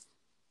defenders.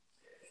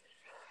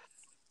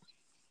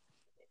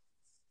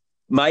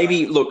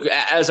 Maybe, look,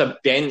 as a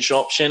bench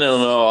option, I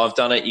don't know, I've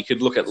done it, you could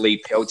look at Lee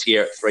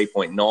Peltier at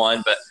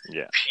 3.9, but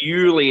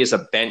purely as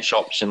a bench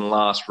option,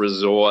 last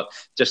resort,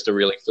 just to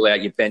really fill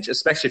out your bench,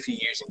 especially if you're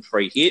using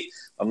free hit.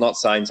 I'm not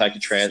saying take a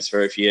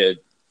transfer if you're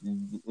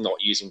not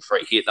using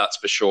free hit, that's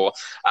for sure.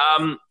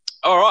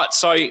 All right,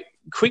 so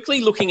quickly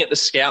looking at the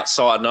scout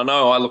side, and I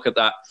know I look at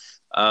that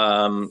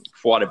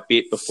quite a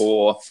bit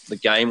before the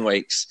game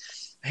weeks.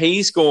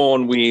 He's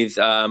gone with,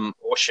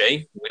 or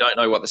she, we don't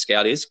know what the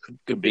scout is.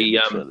 Could be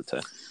either.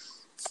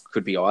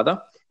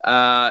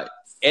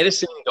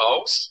 Edison in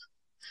goals,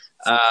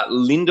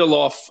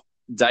 Lindelof,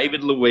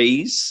 David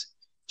Luiz,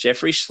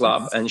 Jeffrey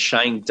Schlupp, and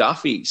Shane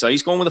Duffy. So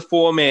he's gone with a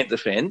 4-man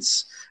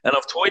defence. And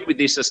I've toyed with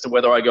this as to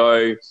whether I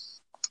go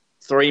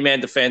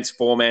 3-man defence,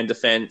 4-man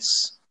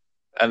defence,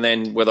 and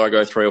then whether I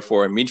go 3 or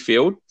 4 in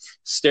midfield.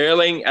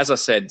 Sterling, as I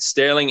said,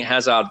 Sterling,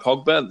 Hazard,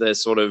 Pogba, they're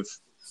sort of,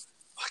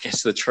 I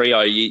guess, the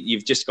trio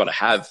you've just got to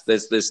have.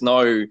 There's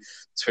no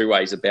two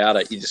ways about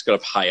it. You just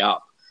got to pay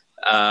up.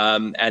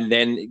 And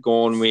then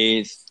gone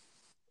with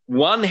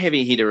 1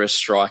 heavy hitter, a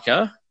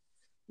striker,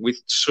 with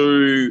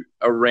 2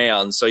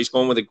 around. So he's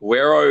gone with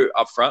Aguero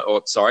up front.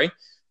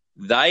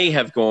 They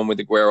have gone with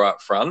Aguero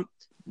up front.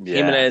 Yeah.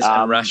 Jimenez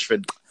and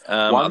Rashford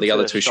are the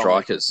other 2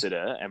 strikers.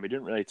 Consider, and we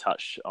didn't really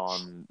touch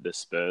on the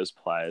Spurs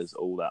players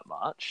all that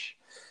much.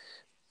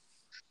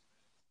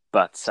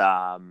 But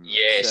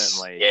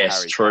certainly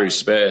Harry Kane.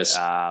 Spurs.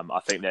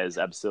 I think there's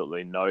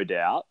absolutely no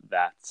doubt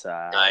that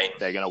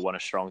they're going to want a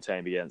strong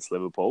team against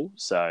Liverpool.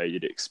 So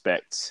you'd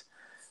expect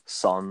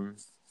Son,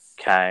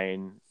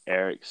 Kane,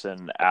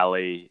 Eriksen,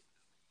 Ali,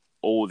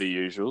 all the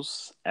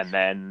usuals. And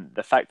then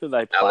the fact that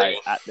they play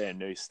at their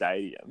new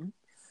stadium,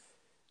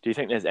 do you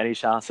think there's any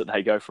chance that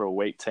they go for a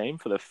weak team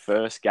for the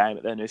first game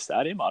at their new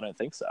stadium? I don't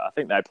think so. I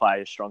think they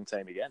play a strong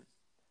team again.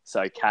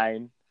 So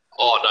Kane.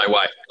 Oh,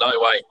 no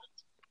way.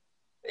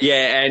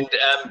 Yeah, and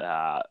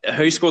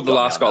who scored the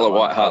last goal at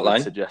White Hart Lane? I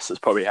would suggest it's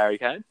probably Harry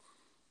Kane.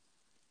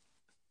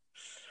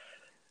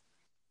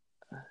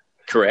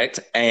 Correct.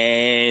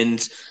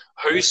 And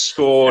who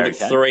scored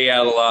 3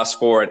 out of the last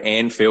 4 at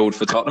Anfield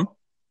for Tottenham?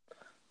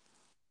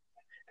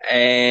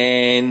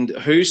 And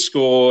who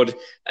scored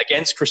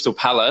against Crystal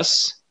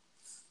Palace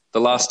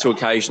the last 2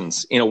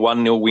 occasions in a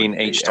 1-0 win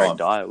each time? Eric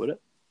Dyer, would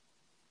it?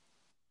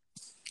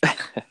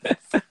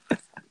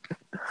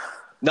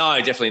 No,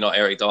 definitely not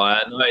Eric Dyer.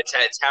 No,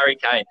 it's Harry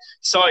Kane.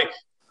 So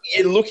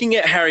you're looking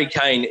at Harry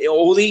Kane.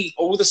 All the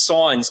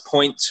signs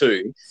point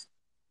to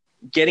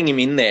getting him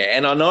in there.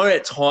 And I know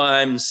at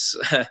times,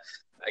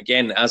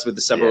 again, as with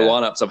the several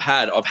lineups I've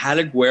had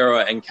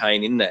Aguero and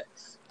Kane in there.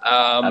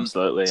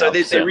 Absolutely. So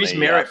there is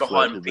merit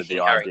behind picking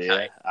the Harry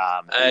idea.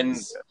 Kane. And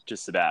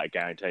just about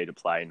guaranteed to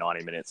play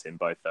 90 minutes in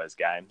both those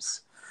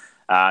games.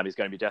 He's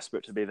going to be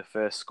desperate to be the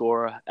first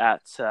scorer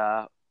at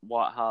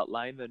White Hart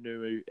Lane, the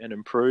new and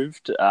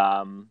improved.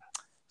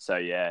 So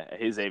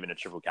he's even a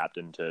triple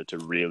captain to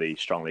really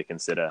strongly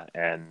consider.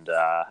 And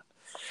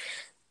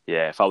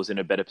if I was in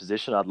a better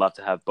position, I'd love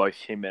to have both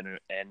him and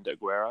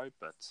Aguero,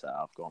 but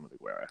I've gone with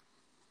Aguero.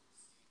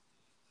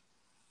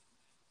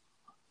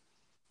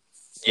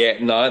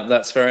 Yeah, no,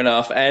 that's fair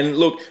enough. And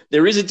look,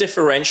 there is a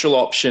differential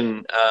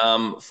option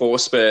for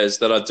Spurs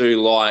that I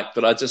do like,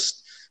 but I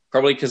just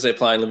probably because they're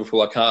playing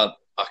Liverpool,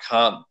 I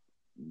can't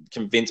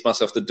convince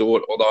myself to do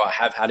it, although I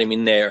have had him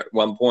in there at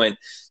one point,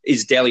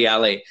 is Dele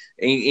Alli.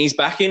 He's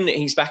back in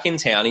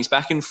town. He's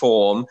back in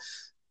form.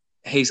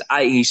 He's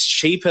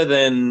cheaper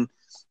than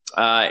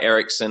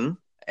Eriksen,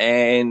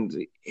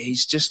 and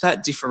he's just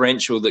that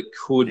differential that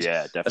could,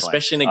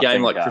 especially in a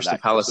game like Crystal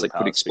Palace, that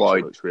could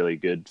explode. Looks really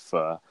good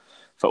for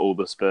all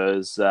the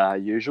Spurs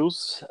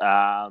usuals.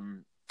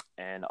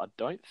 And I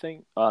don't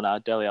think... Oh, no,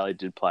 Dele Alli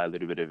did play a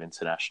little bit of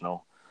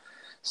international.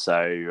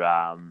 So...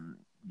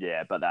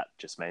 but that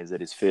just means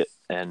that he's fit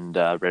and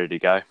ready to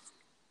go.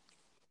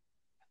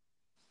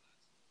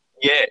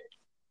 Yeah.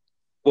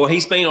 Well,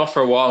 he's been off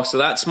for a while, so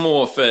that's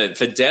more for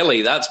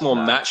Delhi. That's more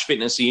match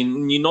fitness.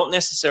 You're not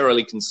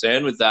necessarily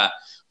concerned with that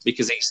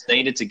because he's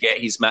needed to get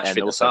his match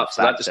fitness up,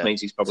 so that just means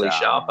he's probably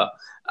sharper.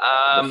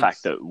 The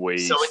fact that we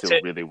still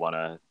really want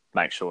to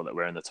make sure that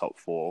we're in the top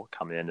 4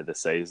 coming into the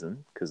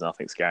season because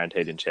nothing's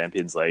guaranteed in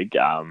Champions League.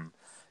 Strong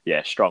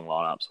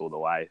lineups all the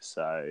way.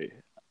 So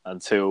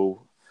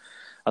until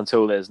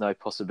there's no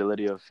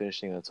possibility of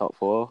finishing in the top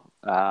 4,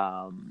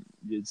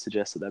 you'd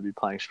suggest that they'd be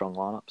playing strong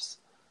lineups.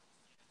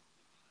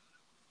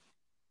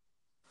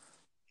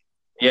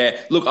 Yeah,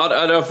 look,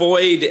 I'd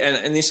avoid,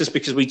 and this is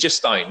because we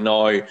just don't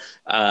know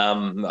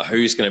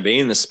who's going to be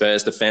in the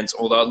Spurs defence,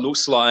 although it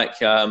looks like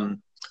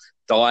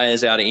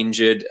Dyer's out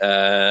injured.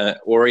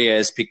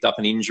 Aurier picked up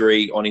an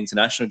injury on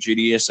international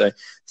duty, so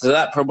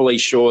that probably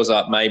shores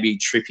up maybe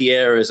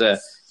Trippier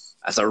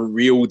as a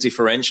real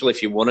differential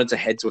if you wanted to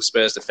head to a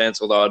Spurs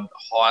defence, although I'd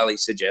highly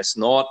suggest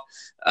not.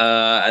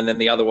 And then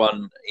the other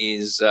one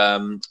is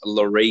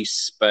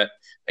Lloris. But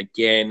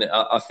again,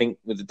 I think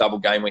with the double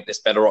game week, there's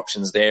better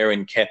options there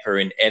in Kepa,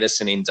 in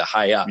Edison, in De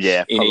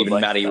Gea, in even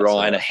Matty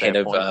Ryan ahead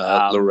of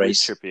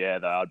Lloris.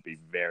 Trippier, though, I'd be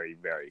very,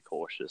 very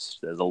cautious.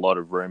 There's a lot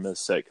of rumours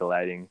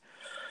circulating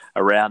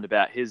around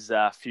about his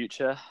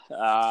future.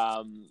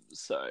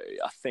 So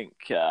I think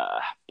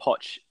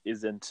Poch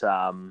isn't.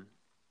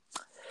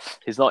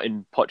 He's not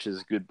in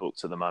Poch's good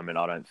books at the moment.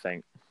 I don't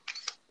think.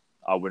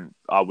 I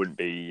wouldn't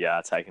be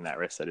taking that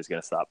risk that he's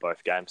going to start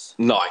both games.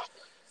 No,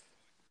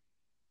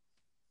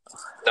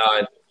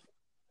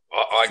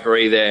 I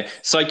agree there.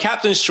 So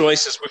captain's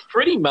choices, we've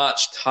pretty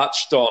much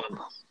touched on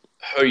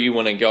who you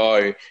want to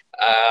go.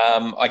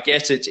 I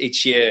guess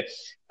it's your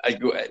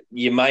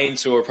main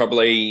two are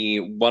probably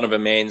one of a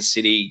Man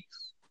City,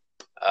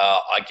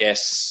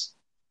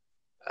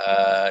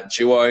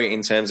 duo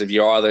in terms of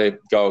you either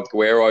go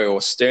Aguero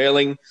or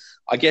Sterling.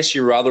 I guess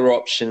your other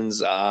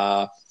options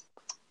are...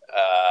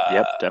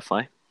 Yep,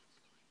 definitely.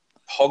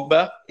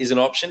 Pogba is an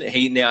option.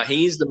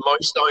 He is the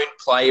most owned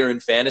player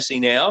in fantasy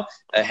now,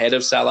 ahead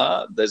of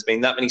Salah. There's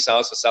been that many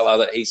sales for Salah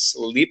that he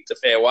slipped a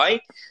fair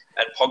way,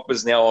 and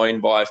Pogba's now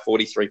owned by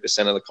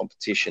 43% of the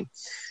competition.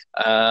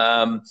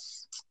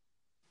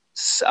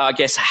 So I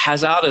guess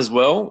Hazard as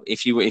well.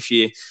 If you,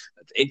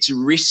 it's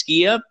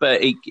riskier,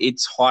 but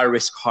it's high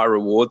risk, high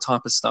reward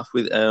type of stuff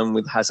with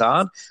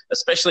Hazard,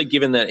 especially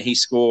given that he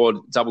scored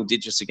double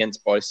digits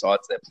against both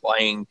sides they're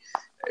playing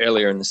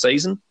earlier in the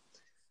season.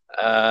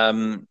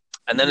 And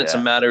then it's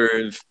a matter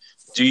of,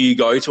 do you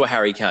go to a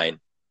Harry Kane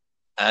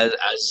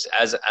as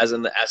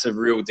a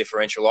real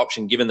differential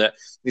option, given that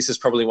this is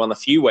probably one of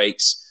the few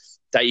weeks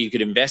that you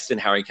could invest in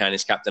Harry Kane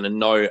as captain and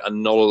not a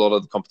lot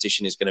of the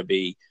competition is going to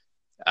be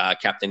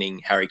captaining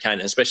Harry Kane,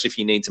 especially if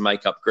you need to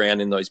make up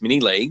ground in those mini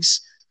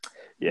leagues.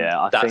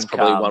 Yeah, that's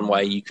probably one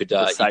way you could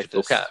the safest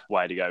look at.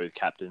 Way to go with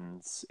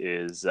captains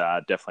is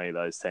definitely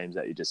those teams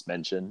that you just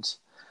mentioned.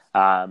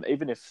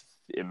 Even if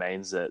it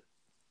means that,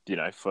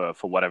 for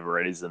whatever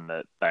reason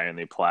that they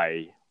only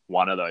play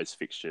one of those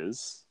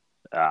fixtures,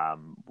 they're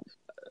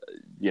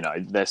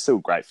still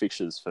great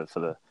fixtures for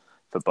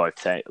both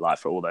teams, like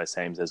for all those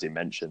teams as you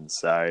mentioned.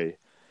 So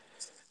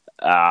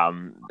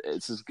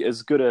it's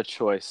as good a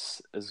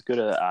choice, as good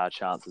a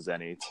chance as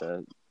any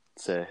to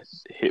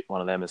hit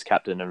one of them as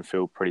captain and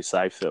feel pretty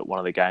safe that one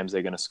of the games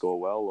they're going to score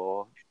well,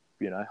 or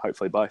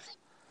hopefully both.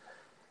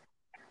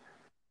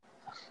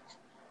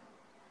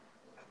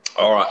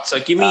 All right, so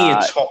give me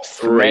your top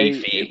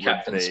three for your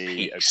captain's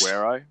picks.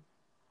 Aguero,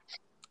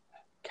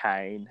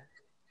 Kane,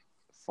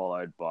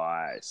 followed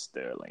by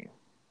Sterling.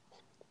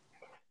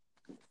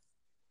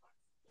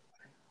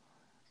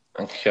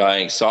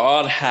 Okay, so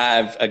I'd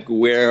have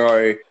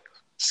Aguero,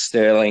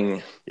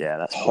 Sterling,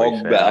 that's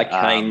Pogba,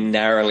 Kane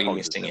narrowly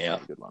Pogba's missing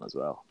out. A good one as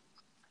well.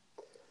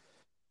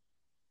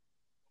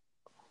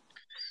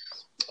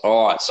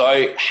 All right,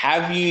 so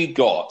have you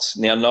got,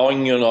 now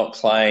knowing you're not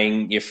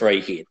playing your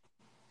free hit,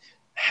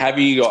 have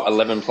you got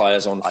 11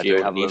 players on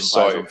field? And if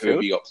so, who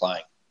have you got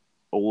playing?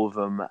 All of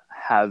them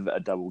have a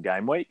double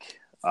game week.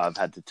 I've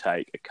had to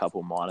take a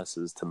couple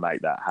minuses to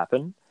make that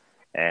happen.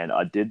 And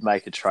I did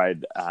make a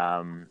trade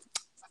at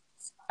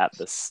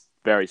the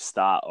very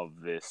start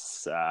of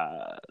this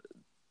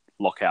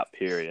lockout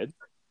period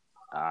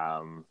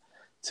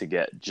to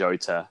get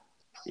Jota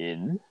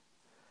in.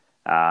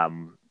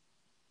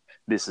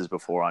 This is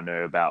before I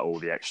knew about all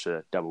the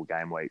extra double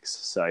game weeks.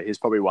 So he's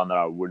probably one that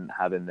I wouldn't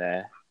have in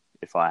there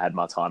if I had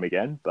my time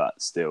again,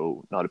 but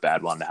still not a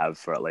bad one to have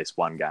for at least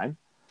one game.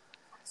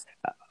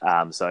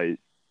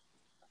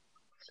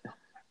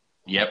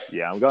 Yep.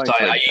 Yeah, I'm going. So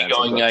are you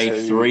going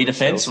a 3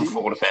 defence or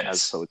 4 defence?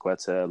 As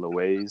Filiqueta,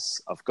 Louise,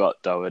 I've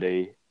got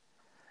Doherty,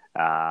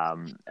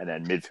 and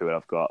then midfield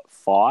I've got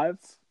 5,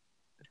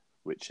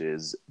 which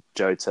is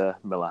Jota,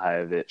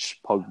 Milivojevic,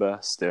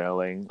 Pogba,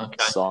 Sterling,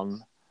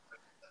 Son,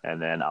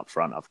 and then up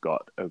front I've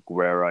got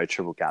Aguero,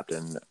 triple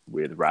captain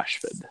with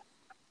Rashford.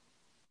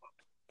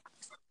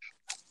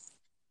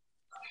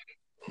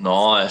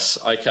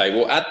 Nice. Okay.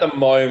 Well, at the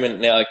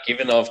moment now,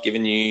 given I've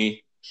given you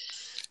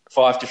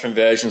 5 different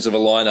versions of a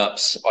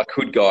lineups I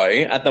could go.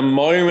 At the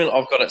moment,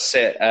 I've got it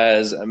set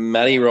as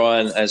Matty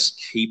Ryan as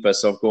keeper,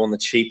 so I've gone the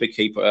cheaper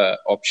keeper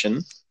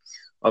option.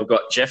 I've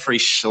got Jeffrey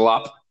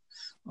Schlupp.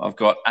 I've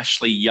got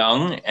Ashley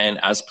Young and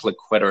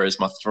Azpilicueta as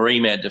my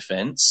 3-man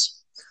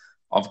defence.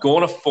 I've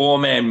gone a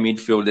 4-man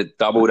midfield that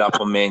doubled up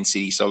on Man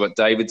City, so I've got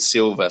David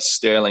Silva,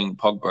 Sterling,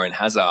 Pogba and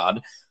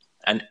Hazard.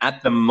 And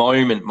at the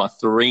moment, my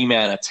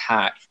 3-man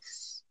attack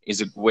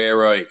is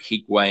Aguero,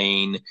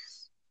 Higuain,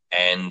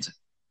 and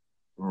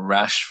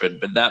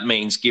Rashford. But that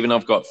means, given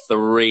I've got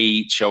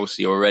 3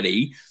 Chelsea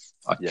already,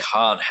 I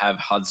can't have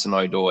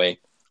Hudson-Odoi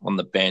on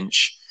the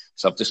bench.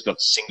 So I've just got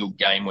a single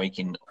game week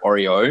in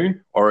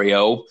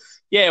Oriel.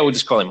 Yeah, we'll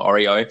just call him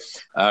Oreo.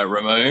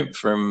 Rameau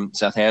from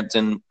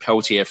Southampton,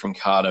 Peltier from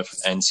Cardiff,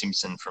 and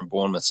Simpson from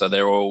Bournemouth. So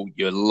they're all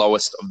your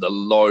lowest of the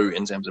low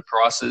in terms of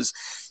prices.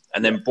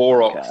 And then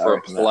Borok for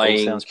a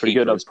playing. Sounds pretty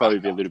good. I'd probably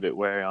be a little bit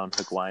wary on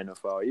Higuain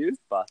if I were you,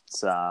 but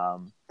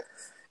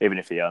even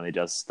if he only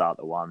does start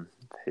the one,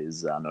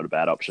 he's not a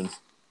bad option.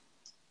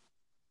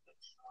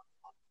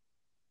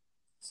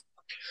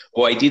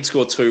 Well, he did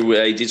score 2.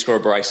 He did score a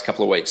brace a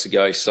couple of weeks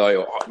ago,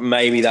 so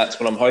maybe that's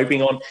what I'm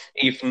hoping on.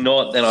 If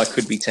not, then I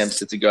could be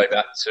tempted to go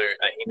back to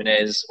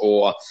Jimenez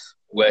or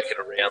work it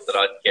around that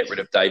I'd get rid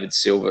of David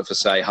Silva for,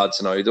 say,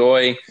 Hudson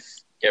Odoi,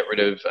 get rid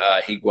of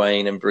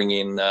Higuain and bring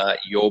in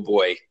your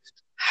boy,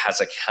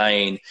 Hazard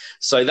Kane.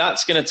 So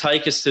that's going to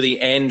take us to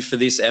the end for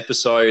this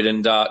episode,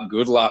 and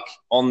good luck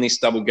on this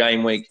double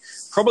game week.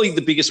 Probably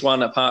the biggest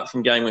one apart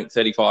from game week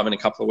 35 in a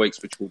couple of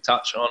weeks, which we'll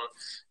touch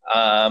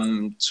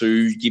on,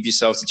 to give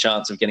yourselves a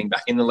chance of getting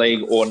back in the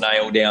league or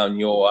nail down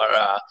your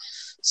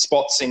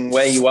spots in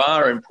where you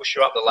are and push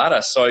you up the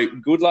ladder. So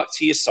good luck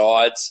to your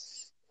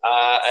sides,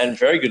 and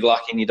very good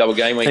luck in your double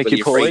game week, whether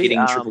you're free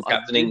hitting, triple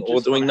captaining,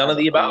 or doing none of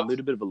the above. A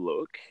little bit of a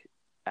look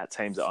at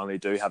teams that only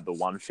do have the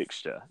one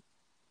fixture.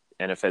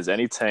 And if there's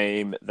any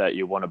team that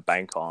you want to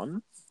bank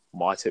on,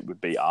 my tip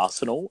would be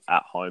Arsenal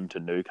at home to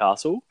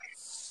Newcastle.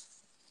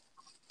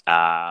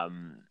 Yeah,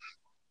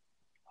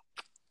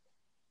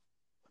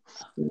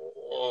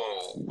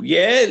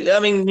 I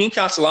mean,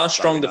 Newcastle are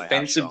strong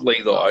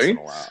defensively, though.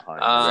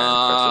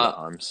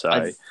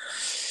 So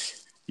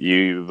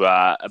you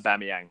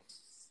Aubameyang.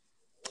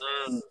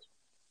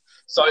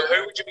 So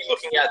who would you be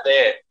looking at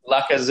there?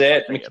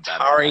 Lacazette,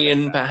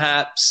 Mkhitaryan,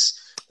 perhaps?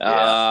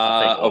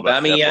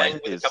 Aubameyang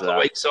with a couple of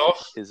weeks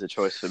off is a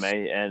choice for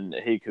me, and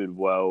he could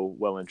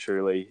well and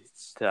truly,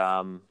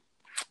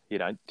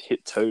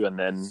 hit 2, and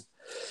then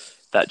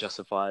that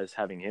justifies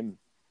having him,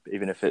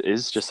 even if it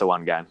is just a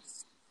one game.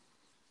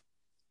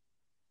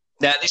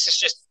 Now,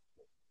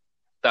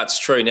 that's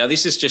true. Now,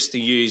 this is just to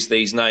use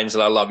these names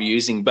that I love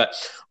using, but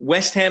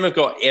West Ham have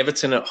got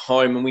Everton at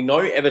home, and we know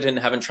Everton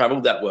haven't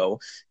travelled that well.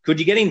 Could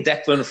you get in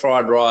Declan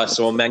Fried Rice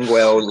or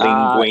Manuel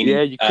Linguini?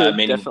 Yeah, you could,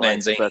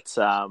 definitely. But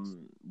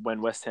when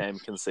West Ham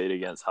concede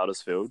against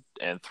Huddersfield,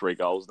 and 3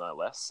 goals no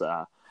less,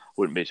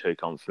 wouldn't be too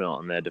confident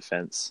on their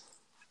defence.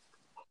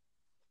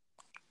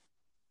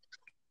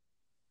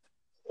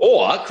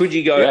 Or could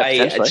you go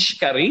a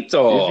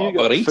Chicarito? Have you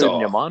got food in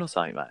your mind or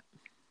something, mate?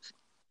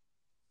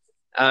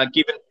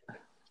 Given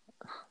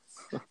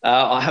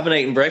I haven't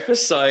eaten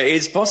breakfast, so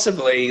it's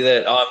possibly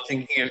that I'm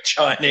thinking of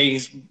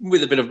Chinese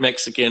with a bit of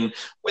Mexican,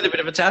 with a bit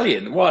of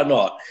Italian. Why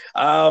not?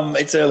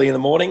 It's early in the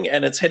morning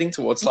and it's heading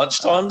towards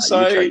lunchtime,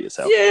 so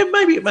yeah,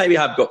 maybe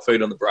I've got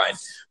food on the brain.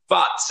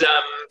 But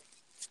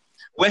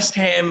West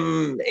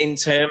Ham, in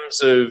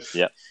terms of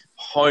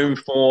home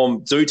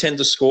form, do tend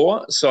to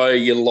score. So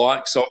you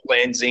like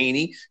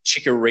Lanzini,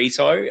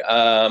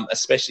 Chicarito,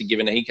 especially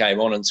given he came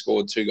on and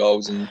scored 2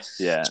 goals and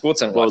scored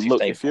something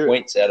like 15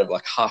 points out of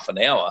like half an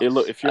hour.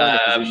 If you're in a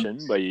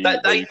position where you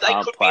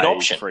can't play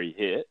free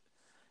hit,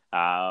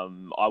 I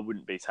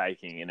wouldn't be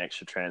taking an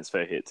extra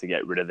transfer hit to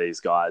get rid of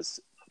these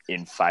guys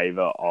in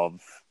favour of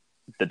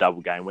the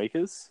double game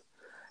weekers.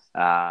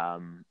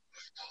 So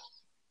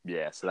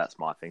that's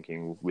my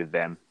thinking with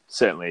them.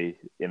 Certainly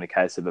in the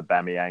case of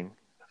Aubameyang,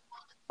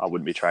 I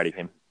wouldn't be trading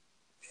him.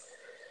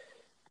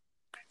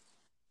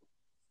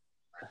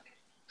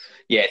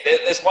 Yeah,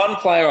 there's one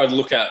player I'd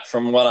look at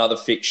from one other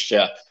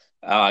fixture,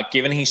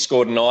 given he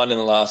scored 9 in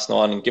the last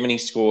 9 and given he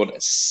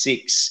scored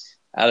 6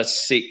 out of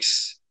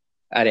 6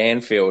 at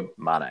Anfield.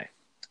 Mane.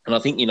 And I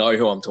think you know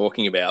who I'm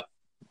talking about.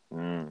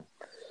 Yeah,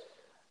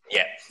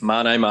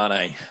 Mane.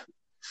 Mane,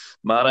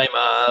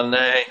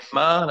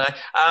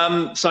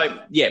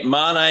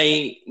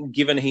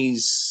 given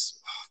he's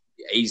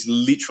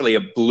literally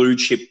a blue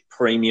chip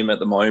premium at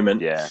the moment.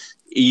 Yeah.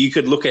 You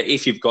could look at,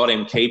 if you've got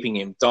him, keeping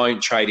him.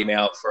 Don't trade him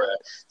out for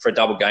a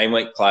double game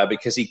week player,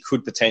 because he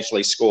could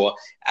potentially score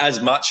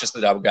as much as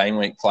the double game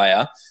week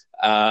player.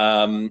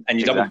 And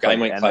your double game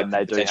week player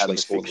could potentially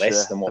score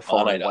less than what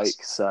Mane does.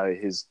 So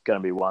he's going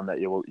to be one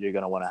that you're going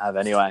to want to have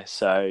anyway.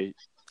 So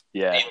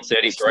yeah,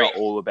 it's not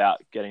all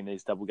about getting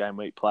these double game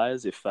week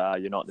players if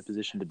you're not in the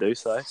position to do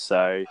so.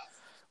 So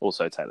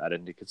also take that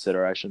into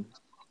consideration.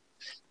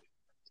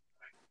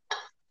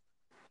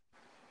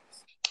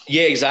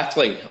 Yeah,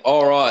 exactly.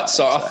 All right.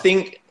 So I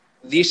think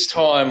this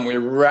time we're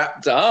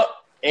wrapped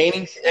up.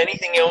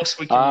 Anything else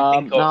we can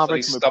think of for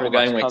this double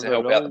game week to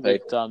help out the people?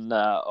 We've done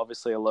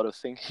obviously a lot of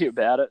thinking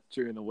about it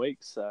during the week,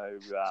 so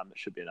there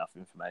should be enough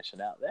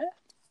information out there.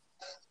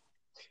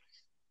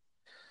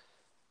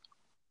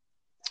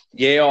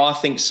 Yeah, I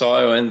think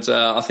so, and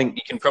I think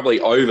you can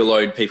probably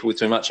overload people with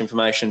too much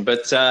information.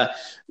 But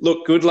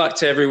look, good luck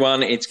to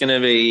everyone. It's going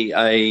to be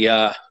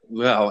a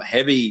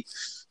heavy.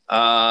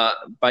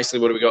 Basically,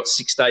 what have we got?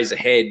 6 days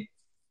ahead,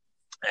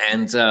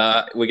 and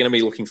we're going to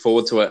be looking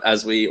forward to it,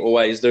 as we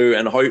always do,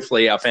 and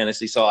hopefully our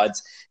fantasy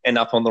sides end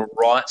up on the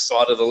right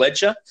side of the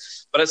ledger.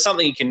 But it's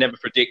something you can never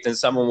predict, and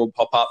someone will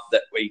pop up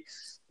that we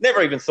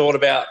never even thought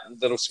about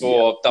that'll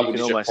score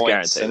double-digit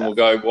points, and we'll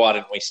go, why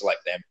didn't we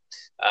select them?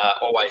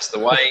 Always the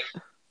way.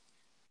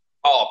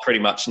 Pretty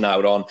much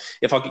nailed on.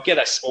 If I could get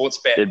a sports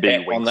bet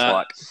on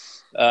that,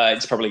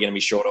 it's probably going to be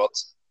short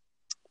odds.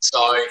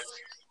 So...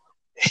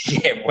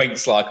 yeah,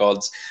 winks like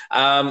odds.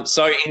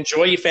 So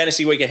enjoy your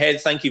fantasy week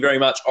ahead. Thank you very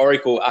much,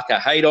 Oracle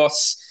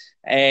Akahados.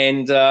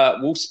 And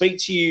we'll speak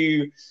to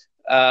you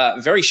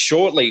very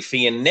shortly for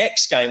your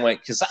next game week,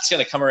 because that's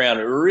going to come around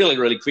really,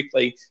 really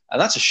quickly. And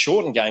that's a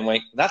shortened game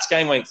week. That's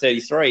game week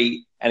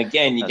 33. And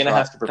again, you're going to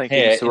have to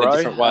prepare in a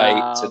different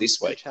way to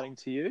this week. Good chatting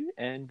to you,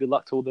 and good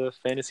luck to all the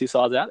fantasy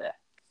sides out there.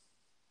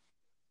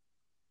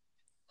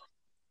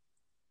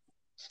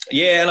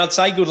 Yeah, and I'd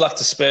say good luck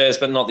to Spurs,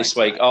 but not this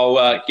week.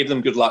 I'll give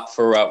them good luck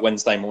for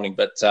Wednesday morning,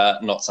 but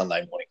not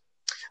Sunday morning.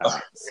 All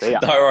right, see ya.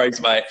 No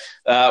worries, mate.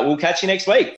 We'll catch you next week.